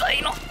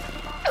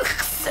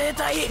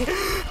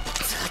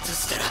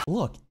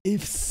 Look,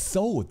 if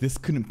so, this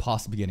couldn't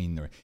possibly get any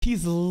nerd.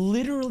 He's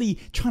literally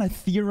trying to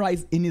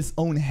theorize in his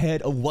own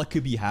head of what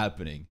could be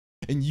happening.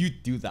 And you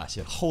do that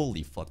shit.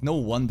 Holy fuck. No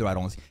wonder I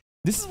don't...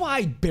 This is why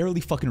I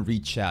barely fucking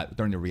read chat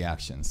during the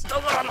reactions.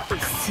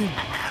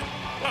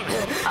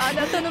 あ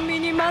なたの身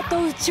にま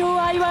とう寵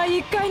愛は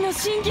一回の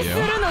審議する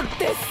の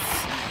です。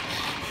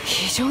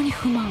非常に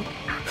不満、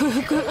不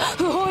服、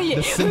不本意、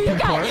不愉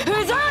快、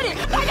不条理、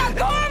だが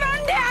傲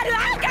慢である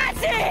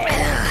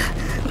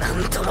証。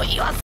なんとも言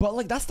わず。 But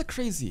like that's the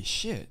craziest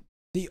shit.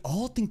 They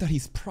all think that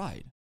he's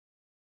pride.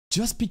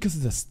 Just because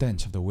of the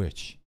stench of the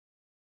witch.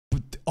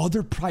 But the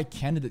other pride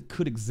candidate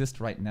could exist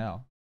right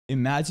now.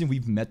 Imagine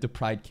we've met the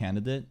pride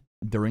candidate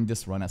during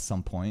this run at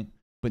some point,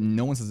 but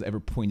no one has ever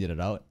pointed it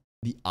out.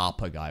 The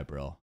Appa guy,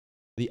 bro.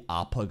 The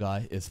Appa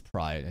guy is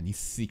pride, and he's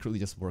secretly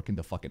just working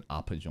the fucking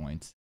Appa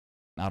joint.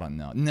 I don't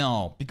know.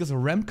 No, because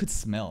Rem could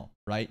smell,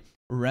 right?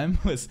 Rem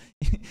was...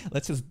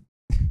 let's just...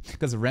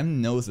 because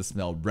Rem knows the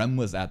smell. Rem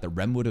was at the...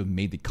 Rem would have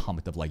made the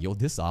comment of like, yo,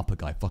 this Appa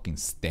guy fucking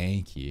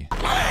stanky.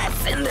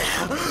 せんだよ。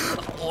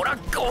俺は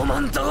傲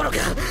慢どころか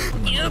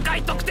入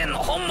会特典の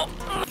本も。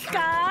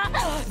か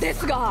で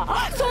すが、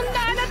そん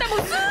なあなたも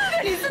す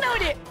ぐに素直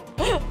に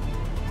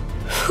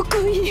福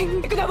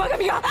音の我が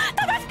身が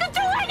正しく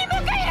寵愛に迎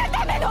える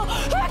ための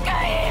福音、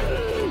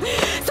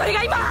それ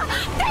が今。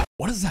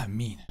 What does that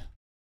mean?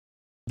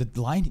 The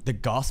line, the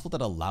gospel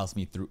that allows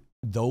me through,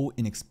 though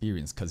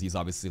inexperienced, because he's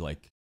obviously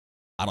like,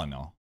 I don't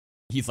know,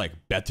 he's like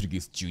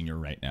BETELGEUSE Jr.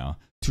 right now,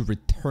 to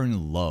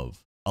return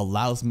love,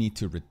 allows me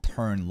to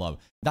return love.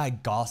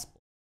 That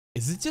gospel,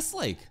 is it just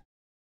like,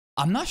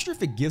 I'm not sure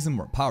if it gives him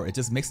more power, it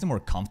just makes him more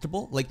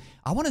comfortable. Like,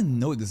 I want to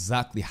know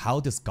exactly how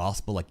this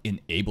gospel like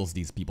enables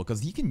these people,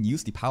 because he can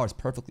use the powers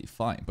perfectly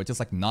fine, but just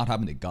like not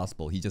having the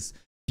gospel, he just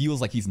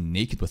feels like he's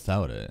naked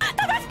without it.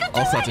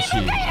 Also, that's a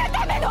she.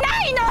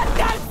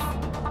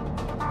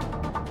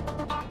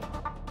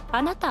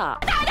 あなた。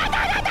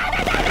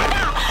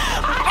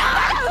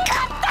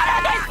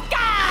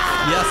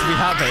 Yes, we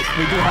have it.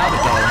 We do have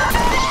it though.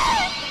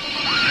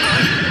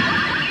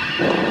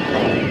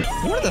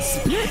 Where did the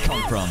spirit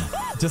come from?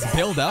 Just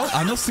bailed out?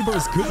 I know Subaru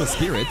is good with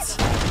spirits.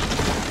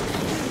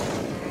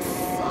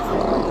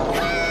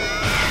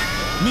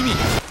 Mimi!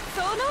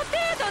 その程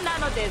度な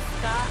のです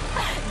か。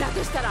だ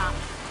としたら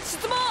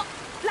質問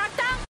落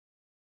胆。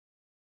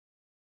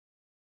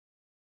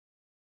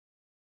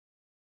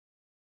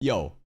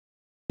 Yo,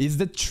 is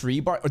the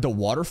tree bar or the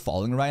water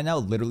falling right now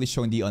literally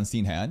showing the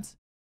unseen hands?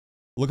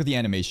 Look at the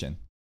animation.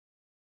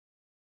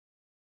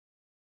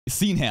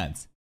 Seen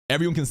hands.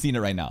 Everyone can see it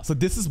right now. So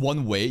this is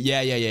one way.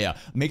 Yeah.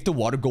 Make the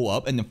water go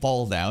up and then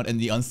fall down, and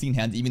the unseen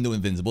hands, even though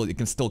invincible, it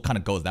can still kind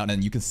of goes down,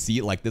 and you can see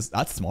it like this.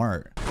 That's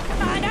smart.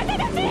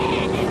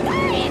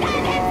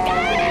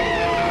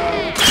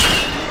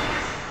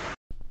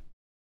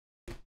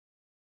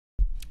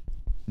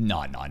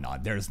 Nah.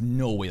 There's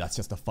no way that's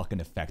just a fucking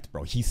effect,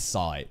 bro. He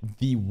saw it.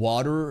 The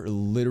water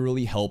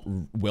literally helped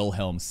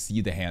Wilhelm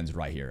see the hands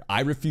right here.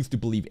 I refuse to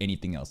believe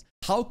anything else.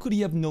 How could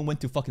he have known when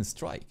to fucking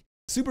strike?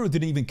 Subaru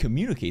didn't even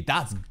communicate.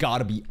 That's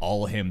gotta be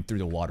all him through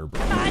the water,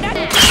 bro.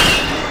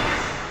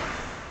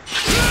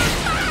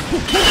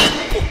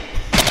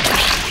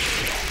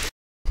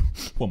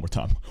 One more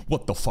time.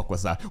 What the fuck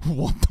was that?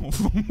 What the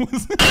fuck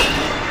was that?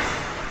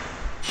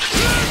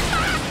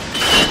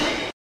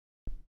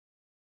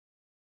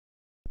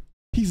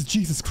 He's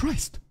Jesus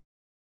Christ.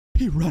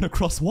 He ran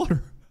across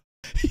water.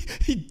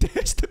 He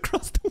dashed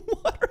across the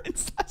water and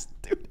slashed,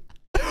 dude.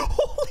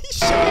 Holy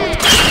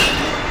shit.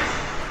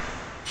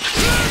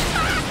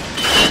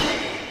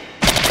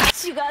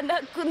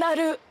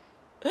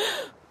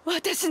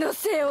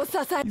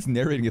 He's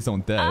narrating his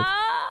own death.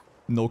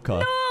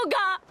 Noka.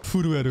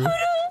 Furueru.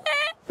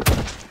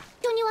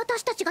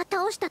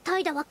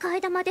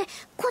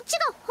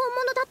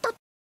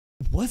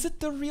 Was it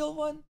the real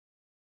one?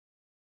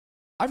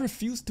 I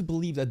refuse to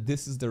believe that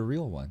this is the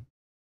real one.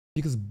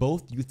 Because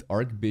both Youth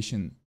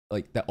Archbishop,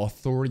 like the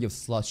authority of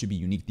slots should be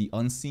unique. The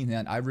unseen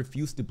hand, I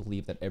refuse to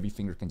believe that every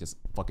finger can just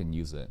fucking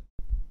use it.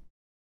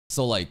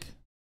 So like,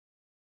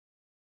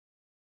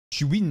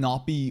 should we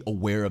not be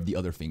aware of the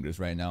other fingers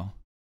right now?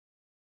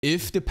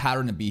 If the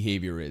pattern of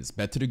behavior is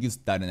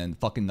BETELGEUSE died and then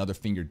fucking another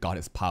finger got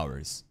his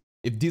powers.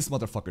 If this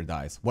motherfucker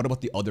dies, what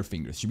about the other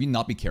fingers? Should we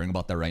not be caring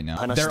about that right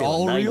now? They're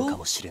all real?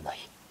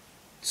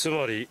 つ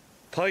まり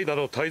怠惰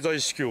の滞在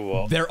司教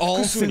は They're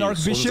all Sin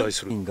Archbishop?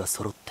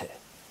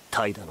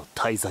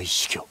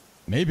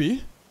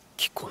 Maybe.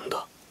 聞こん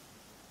だ。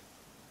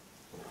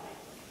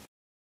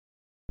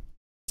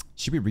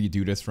 Should we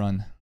redo this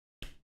run?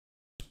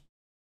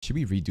 Should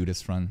we redo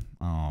this run?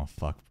 Oh,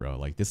 fuck, bro.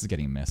 Like, this is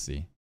getting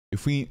messy.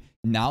 If we...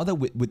 Now that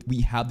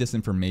we have this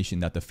information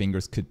that the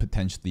fingers could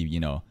potentially, you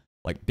know,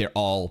 like, they're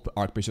all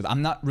Archbishops.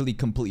 I'm not really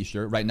completely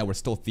sure. Right now, we're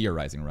still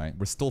theorizing, right?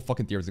 We're still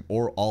fucking theorizing.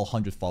 Or all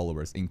 100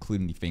 followers,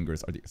 including the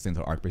fingers, are the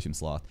Central Archbishop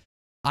slot.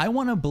 I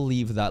want to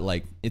believe that,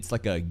 like, it's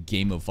like a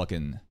game of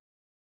fucking...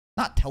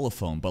 Not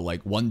telephone, but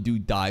like one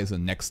dude dies, the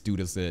next dude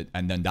does it,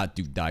 and then that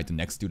dude died, the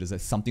next dude does it.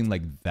 Something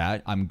like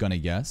that, I'm gonna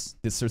guess.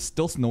 There's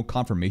still no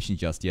confirmation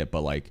just yet,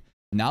 but like,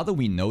 now that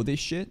we know this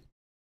shit,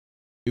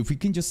 if we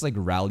can just like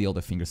rally all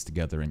the fingers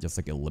together and just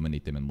like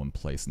eliminate them in one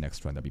place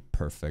next round, that'd be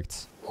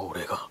perfect.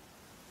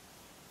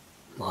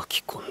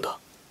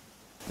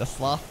 The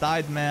sloth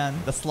died, man.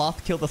 The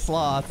sloth killed the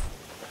sloth.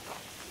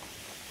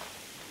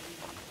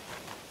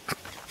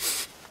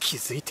 気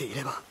づいてい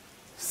れば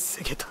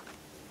防げた。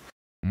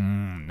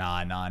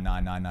 Nah.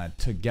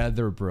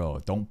 Together, bro.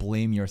 Don't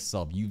blame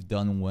yourself. You've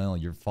done well.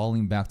 You're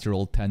falling back to your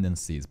old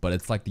tendencies. But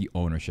it's like the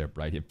ownership,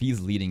 right? If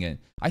he's leading it,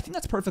 I think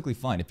that's perfectly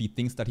fine. If he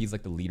thinks that he's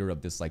like the leader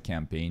of this like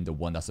campaign, the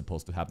one that's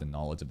supposed to have the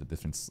knowledge of the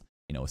different,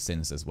 you know,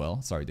 sins as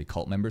well. Sorry, the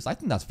cult members. I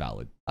think that's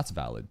valid. That's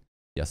valid.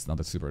 Yes,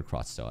 another super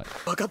cross shot.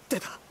 分かって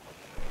た。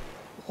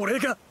俺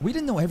が。 We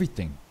didn't know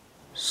everything.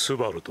 ス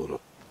バル殿。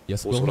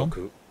 Yes, おそら Wilhelm?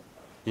 く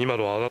今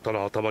のあなた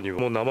の頭には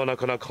もう生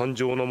々な感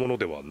情のもの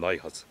ではない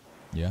はず。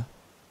 Yeah.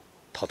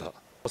 ただ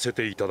させ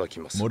ていただ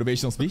きます。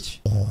 Motivational speech?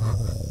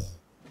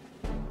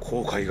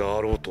 後悔が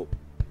あろうと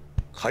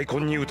開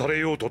墾に打たれ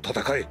ようと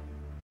戦え。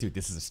 Dude,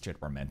 this is a straight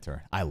up our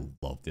mentor. I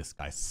love this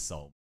guy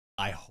so.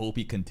 I hope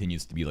he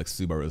continues to be like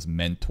Subaru's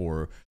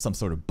mentor, some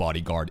sort of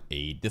bodyguard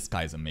aide. This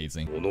guy's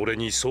amazing. 己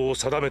にそう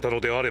定めた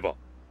のであれば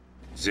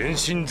全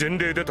身全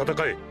霊で戦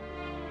え。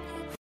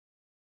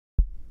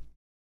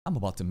 I'm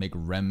about to make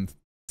Rem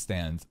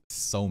stand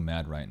so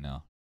mad right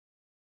now.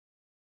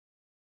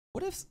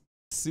 What if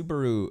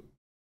Subaru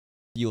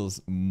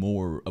feels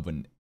more of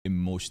an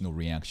emotional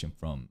reaction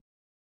from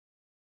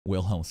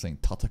Wilhelm saying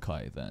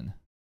Tatakai than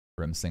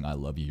Rem saying I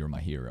love you, you're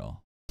my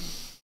hero?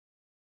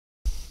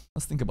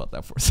 Let's think about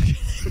that for a second.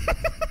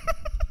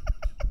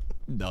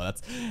 No,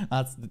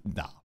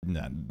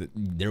 no.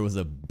 There was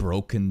a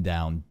broken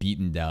down,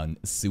 beaten down,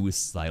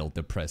 suicidal,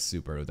 depressed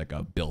Subaru that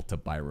got built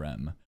up by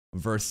Rem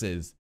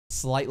versus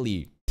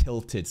slightly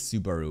tilted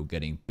Subaru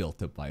getting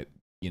built up by,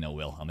 you know,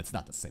 Wilhelm. It's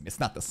not the same. It's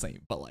not the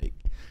same, but like,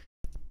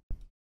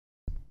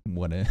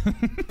 what a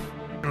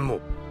も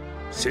う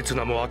刹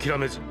那も諦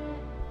めず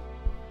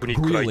に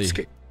食らいつ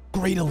け。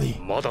 greatly.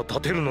 まだ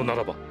立てるのな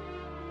らば、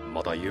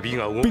まだ指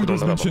が動くの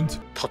ならば、戦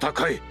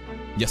え。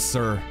 Yes,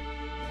 sir.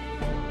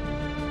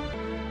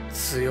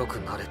 強く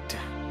なれって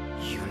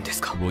言うんで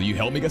すか。 Will you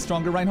help me get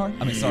stronger, Reinhardt?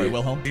 I mean, sorry,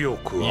 Wilhelm. 強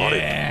くあれ。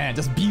 Yeah,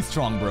 just be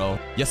strong, bro.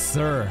 Yes,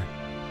 sir.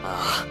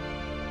 ああ、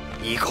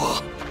行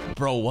こう。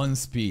 Bro, one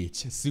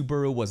speech.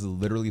 Subaru was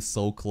literally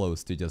so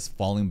close to just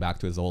falling back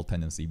to his old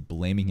tendency,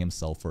 blaming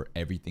himself for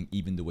everything,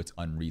 even though it's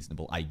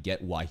unreasonable. I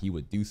get why he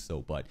would do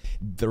so, but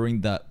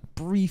during that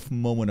brief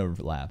moment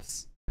of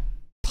lapse,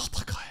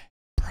 Tatakai,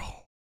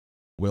 bro.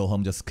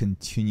 Wilhelm just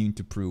continuing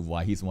to prove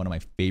why he's one of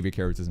my favorite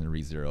characters in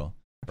ReZero.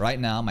 Right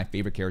now, my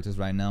favorite characters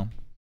right now,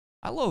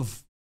 I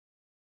love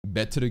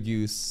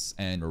BETELGEUSE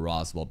and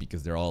Roswell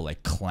because they're all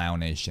like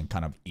clownish and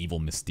kind of evil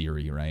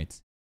mystery, right?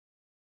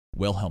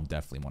 Wilhelm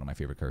definitely one of my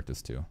favorite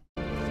characters too.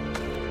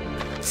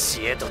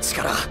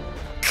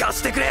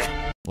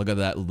 Look at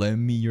that.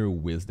 Lend me your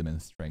wisdom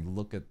and strength.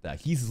 Look at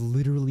that. He's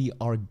literally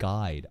our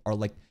guide, our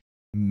like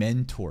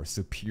mentor,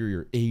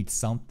 superior, aid,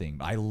 something.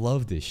 I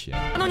love this shit.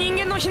 Okay.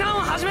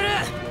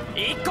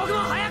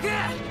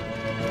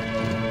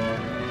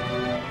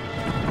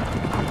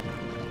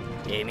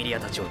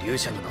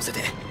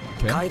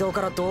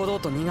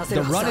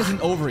 The run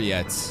isn't over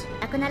yet.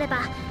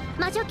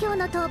 魔女教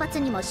の討伐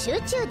にも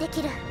集中で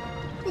きる。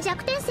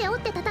弱点背負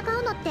って戦う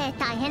のって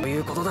大変。とい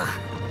うことだ。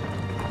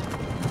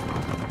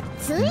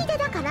ついで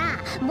だから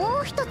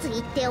もう一つ言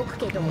っておく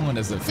けど、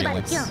スバ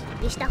ルキュ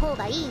ンにした方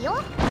がいい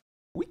よ。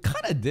We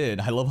kind of did.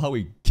 I love how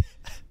we.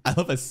 I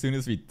love as soon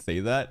as we say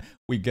that,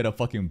 we get a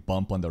fucking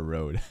bump on the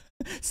road.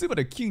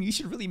 Subaru Kyun, you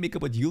should really make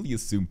up with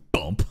Julius soon.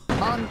 Bump.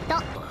 ほんと。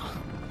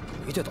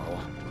見てた？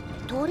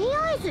とり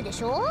あえずで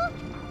しょ。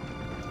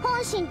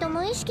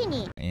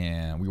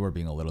 And we were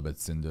being a little bit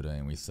tsundere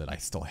and we said, I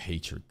still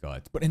hate your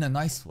guts. But in a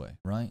nice way,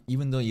 right?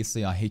 Even though you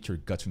say I hate your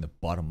guts from the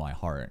bottom of my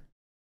heart,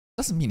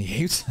 doesn't mean he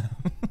hates them.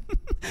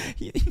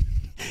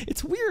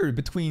 It's weird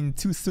between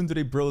two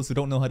tsundere bros who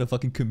don't know how to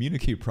fucking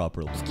communicate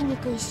properly. Sorry,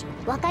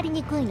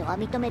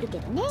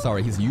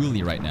 he's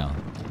Yuli right now.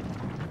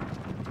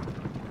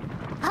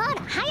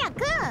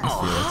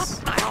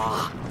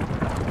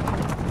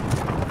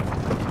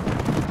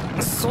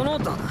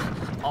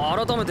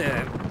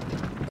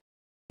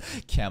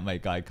 Can't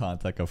make eye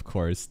contact, of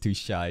course. Too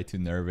shy, too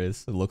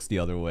nervous. Looks the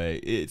other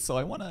way. So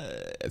I wanna...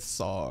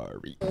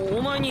 Sorry.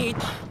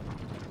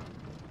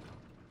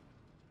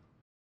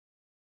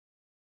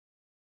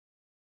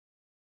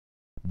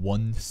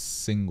 One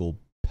single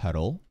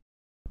petal.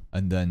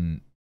 And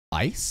then...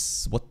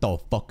 Ice? What the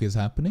fuck is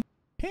happening?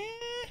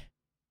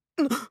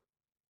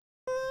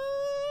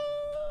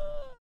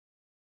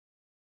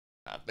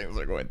 Things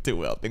are going too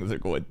well. Things are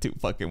going too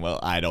fucking well.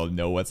 I don't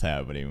know what's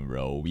happening,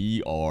 bro.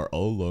 We are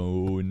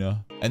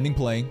alone. Ending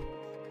playing.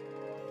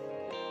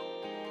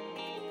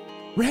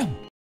 Rem!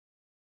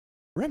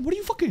 Rem, what are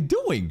you fucking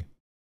doing?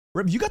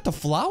 Rem, you got the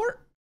flower?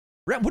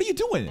 Rem, what are you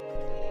doing?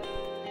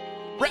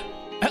 Rem!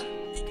 What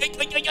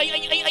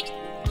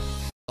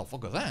the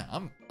fuck was that?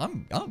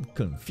 I'm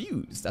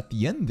confused at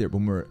the end there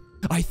when we're...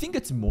 I think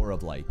it's more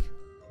of like...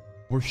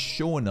 We're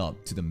showing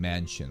up to the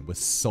mansion with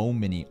so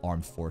many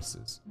armed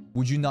forces.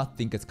 Would you not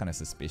think it's kind of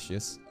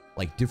suspicious?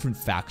 Like different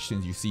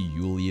factions, you see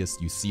Julius,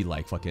 you see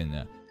like fucking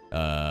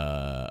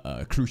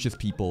Crucius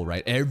people,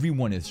 right?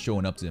 Everyone is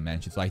showing up to the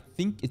mansion. So I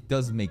think it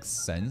does make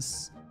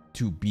sense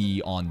to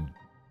be on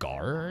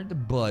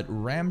guard, but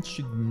Ram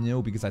should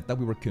know because I thought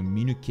we were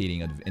communicating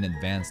in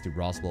advance to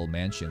Roswell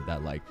Mansion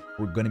that like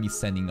we're gonna be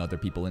sending other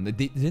people in.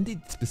 Didn't they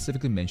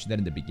specifically mention that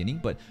in the beginning?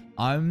 But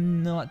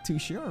I'm not too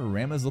sure.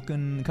 Ram is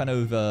looking kind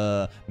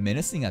of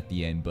menacing at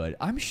the end, but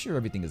I'm sure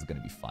everything is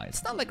gonna be fine.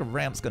 It's not like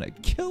Ram's gonna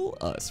kill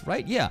us,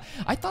 right? Yeah,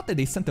 I thought that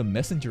they sent a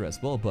messenger as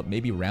well, but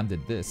maybe Ram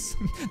did this.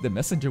 The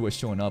messenger was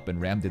showing up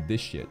and Ram did this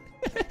shit.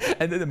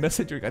 And then the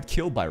messenger got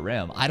killed by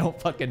Ram. I don't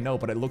fucking know,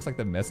 but it looks like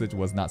the message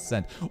was not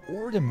sent.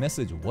 Or the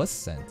message was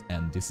sent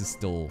and this is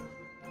still...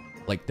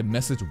 Like, the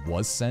message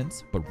was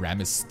sent, but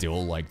Ram is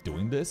still, like,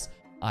 doing this?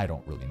 I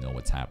don't really know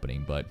what's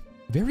happening, but...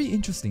 Very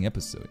interesting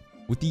episode.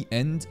 With the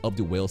end of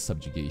the whale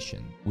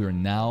subjugation, we are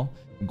now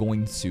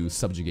going to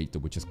subjugate the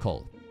witch's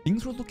cult.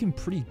 Things were looking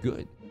pretty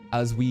good.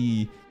 As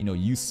we,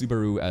 use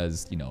Subaru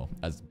as,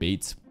 as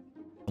bait.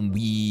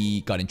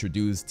 We got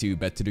introduced to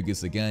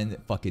BETELGEUSE again.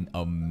 Fucking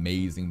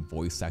amazing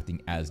voice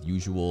acting as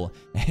usual.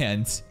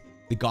 And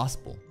the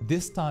gospel.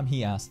 This time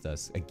he asked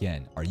us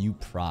again, are you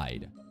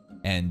pride?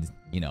 And,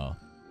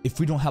 if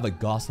we don't have a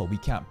gospel, we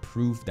can't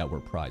prove that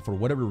we're pride. For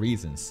whatever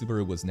reason,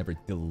 Subaru was never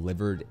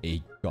delivered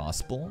a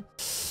gospel.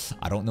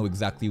 I don't know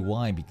exactly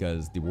why,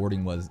 because the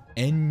wording was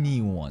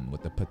anyone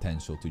with the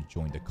potential to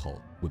join the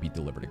cult would be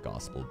delivered a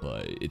gospel.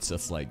 But it's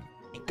just like,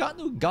 we got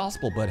no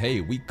gospel, but hey,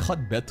 we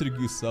cut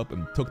BETELGEUSE up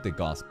and took the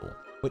gospel.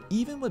 But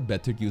even with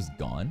BETELGEUSE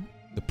gone,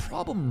 the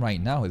problem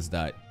right now is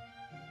that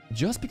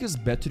just because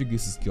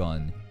BETELGEUSE is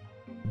gone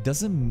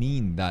doesn't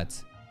mean that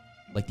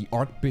like the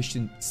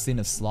Archbishop sin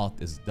of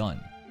sloth is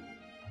done.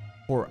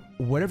 For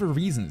whatever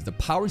reasons, the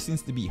power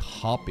seems to be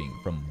hopping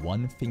from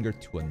one finger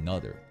to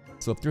another.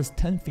 So if there's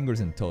 10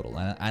 fingers in total,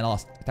 and I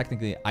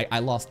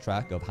lost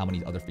track of how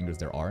many other fingers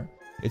there are,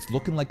 it's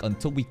looking like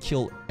until we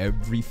kill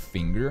every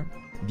finger,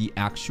 the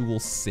actual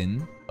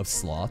sin of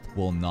sloth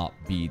will not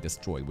be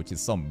destroyed, which is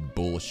some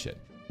bullshit.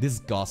 This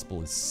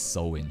gospel is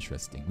so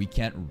interesting. We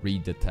can't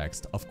read the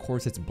text. Of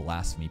course, it's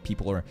blasphemy.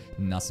 People are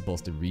not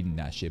supposed to read in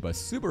that shit, but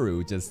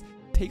Subaru just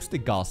takes the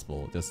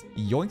gospel, just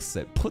yoinks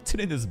it, puts it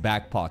in his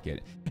back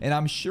pocket, and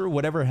I'm sure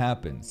whatever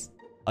happens,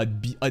 a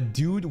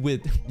dude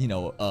with,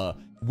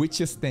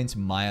 witch's stench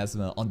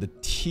miasma on the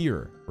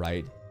tier,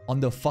 right? On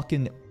the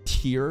fucking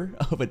tier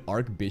of an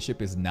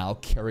archbishop is now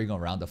carrying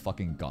around the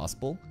fucking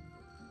gospel.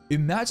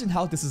 Imagine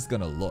how this is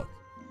gonna look.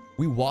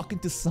 We walk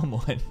into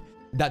someone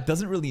that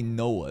doesn't really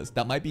know us,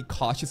 that might be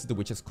cautious of the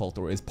witch's cult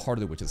or is part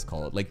of the witch's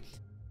cult. Like,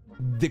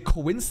 the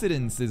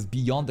coincidence is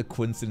beyond the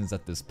coincidence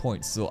at this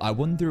point, so I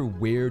wonder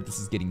where this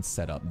is getting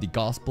set up. The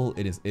gospel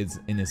is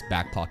in his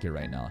back pocket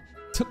right now.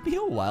 Took me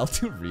a while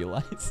to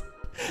realize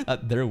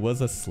that there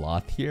was a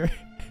sloth here.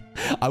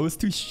 I was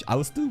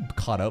too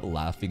caught up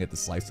laughing at the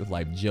slice of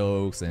life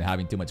jokes and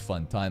having too much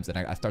fun times, and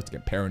I start to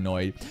get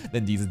paranoid.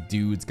 Then these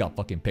dudes got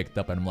fucking picked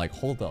up, and I'm like,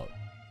 hold up.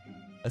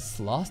 A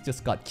sloth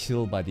just got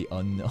killed by the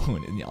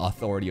unknown in the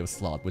authority of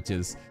sloth, which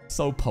is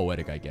so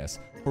poetic, I guess.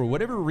 For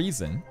whatever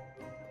reason,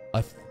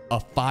 a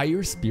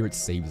fire spirit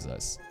saves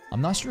us. I'm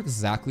not sure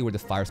exactly where the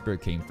fire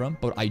spirit came from,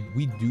 but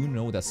we do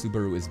know that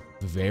Subaru is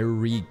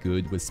very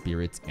good with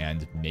spirits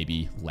and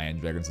maybe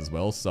land dragons as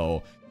well,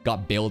 so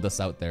got bailed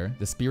us out there.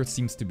 The spirit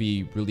seems to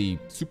be really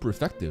super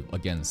effective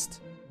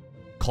against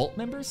cult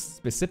members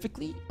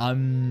specifically.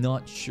 I'm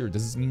not sure.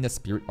 Does this mean that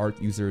spirit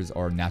art users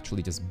are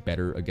naturally just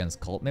better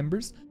against cult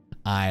members?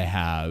 I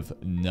have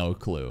no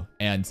clue.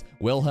 And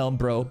Wilhelm,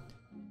 bro,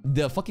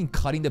 the fucking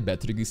cutting the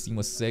BETELGEUSE scene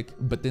was sick,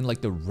 but then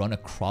like the run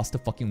across the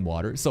fucking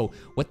water. So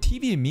what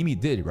TV and Mimi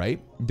did, right?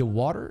 The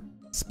water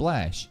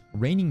splash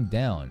raining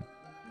down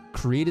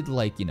created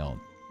like,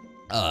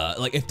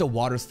 like if the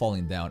water's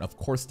falling down, of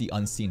course the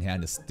unseen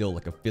hand is still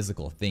like a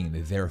physical thing.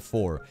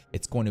 Therefore,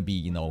 it's going to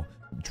be,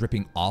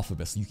 dripping off of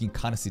it, so you can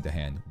kind of see the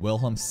hand.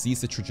 Wilhelm sees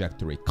the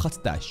trajectory, cuts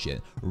that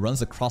shit,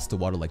 runs across the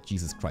water like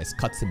Jesus Christ,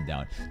 cuts him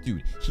down.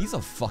 Dude, he's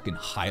a fucking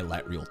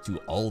highlight reel to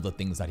all the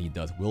things that he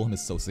does. Wilhelm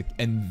is so sick.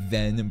 And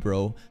then,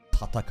 bro,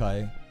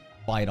 Tatakai,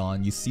 fight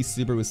on. You see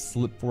Subaru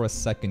slip for a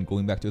second,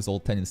 going back to his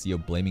old tendency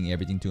of blaming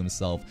everything to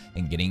himself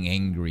and getting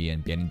angry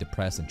and getting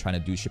depressed and trying to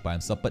do shit by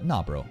himself. But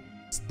nah, bro.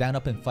 Stand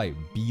up and fight.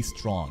 Be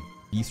strong.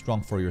 Be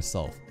strong for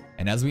yourself.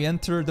 And as we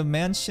enter the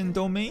mansion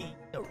domain,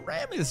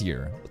 Ram is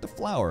here with the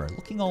flower,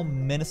 looking all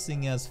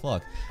menacing as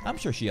fuck. I'm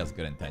sure she has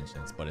good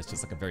intentions, but it's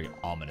just like a very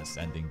ominous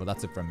ending. But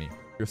that's it from me.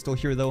 You're still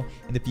here though,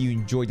 and if you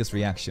enjoyed this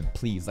reaction,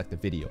 please like the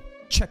video.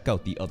 Check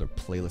out the other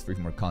playlist for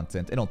more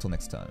content, and until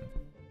next time,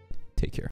 take care.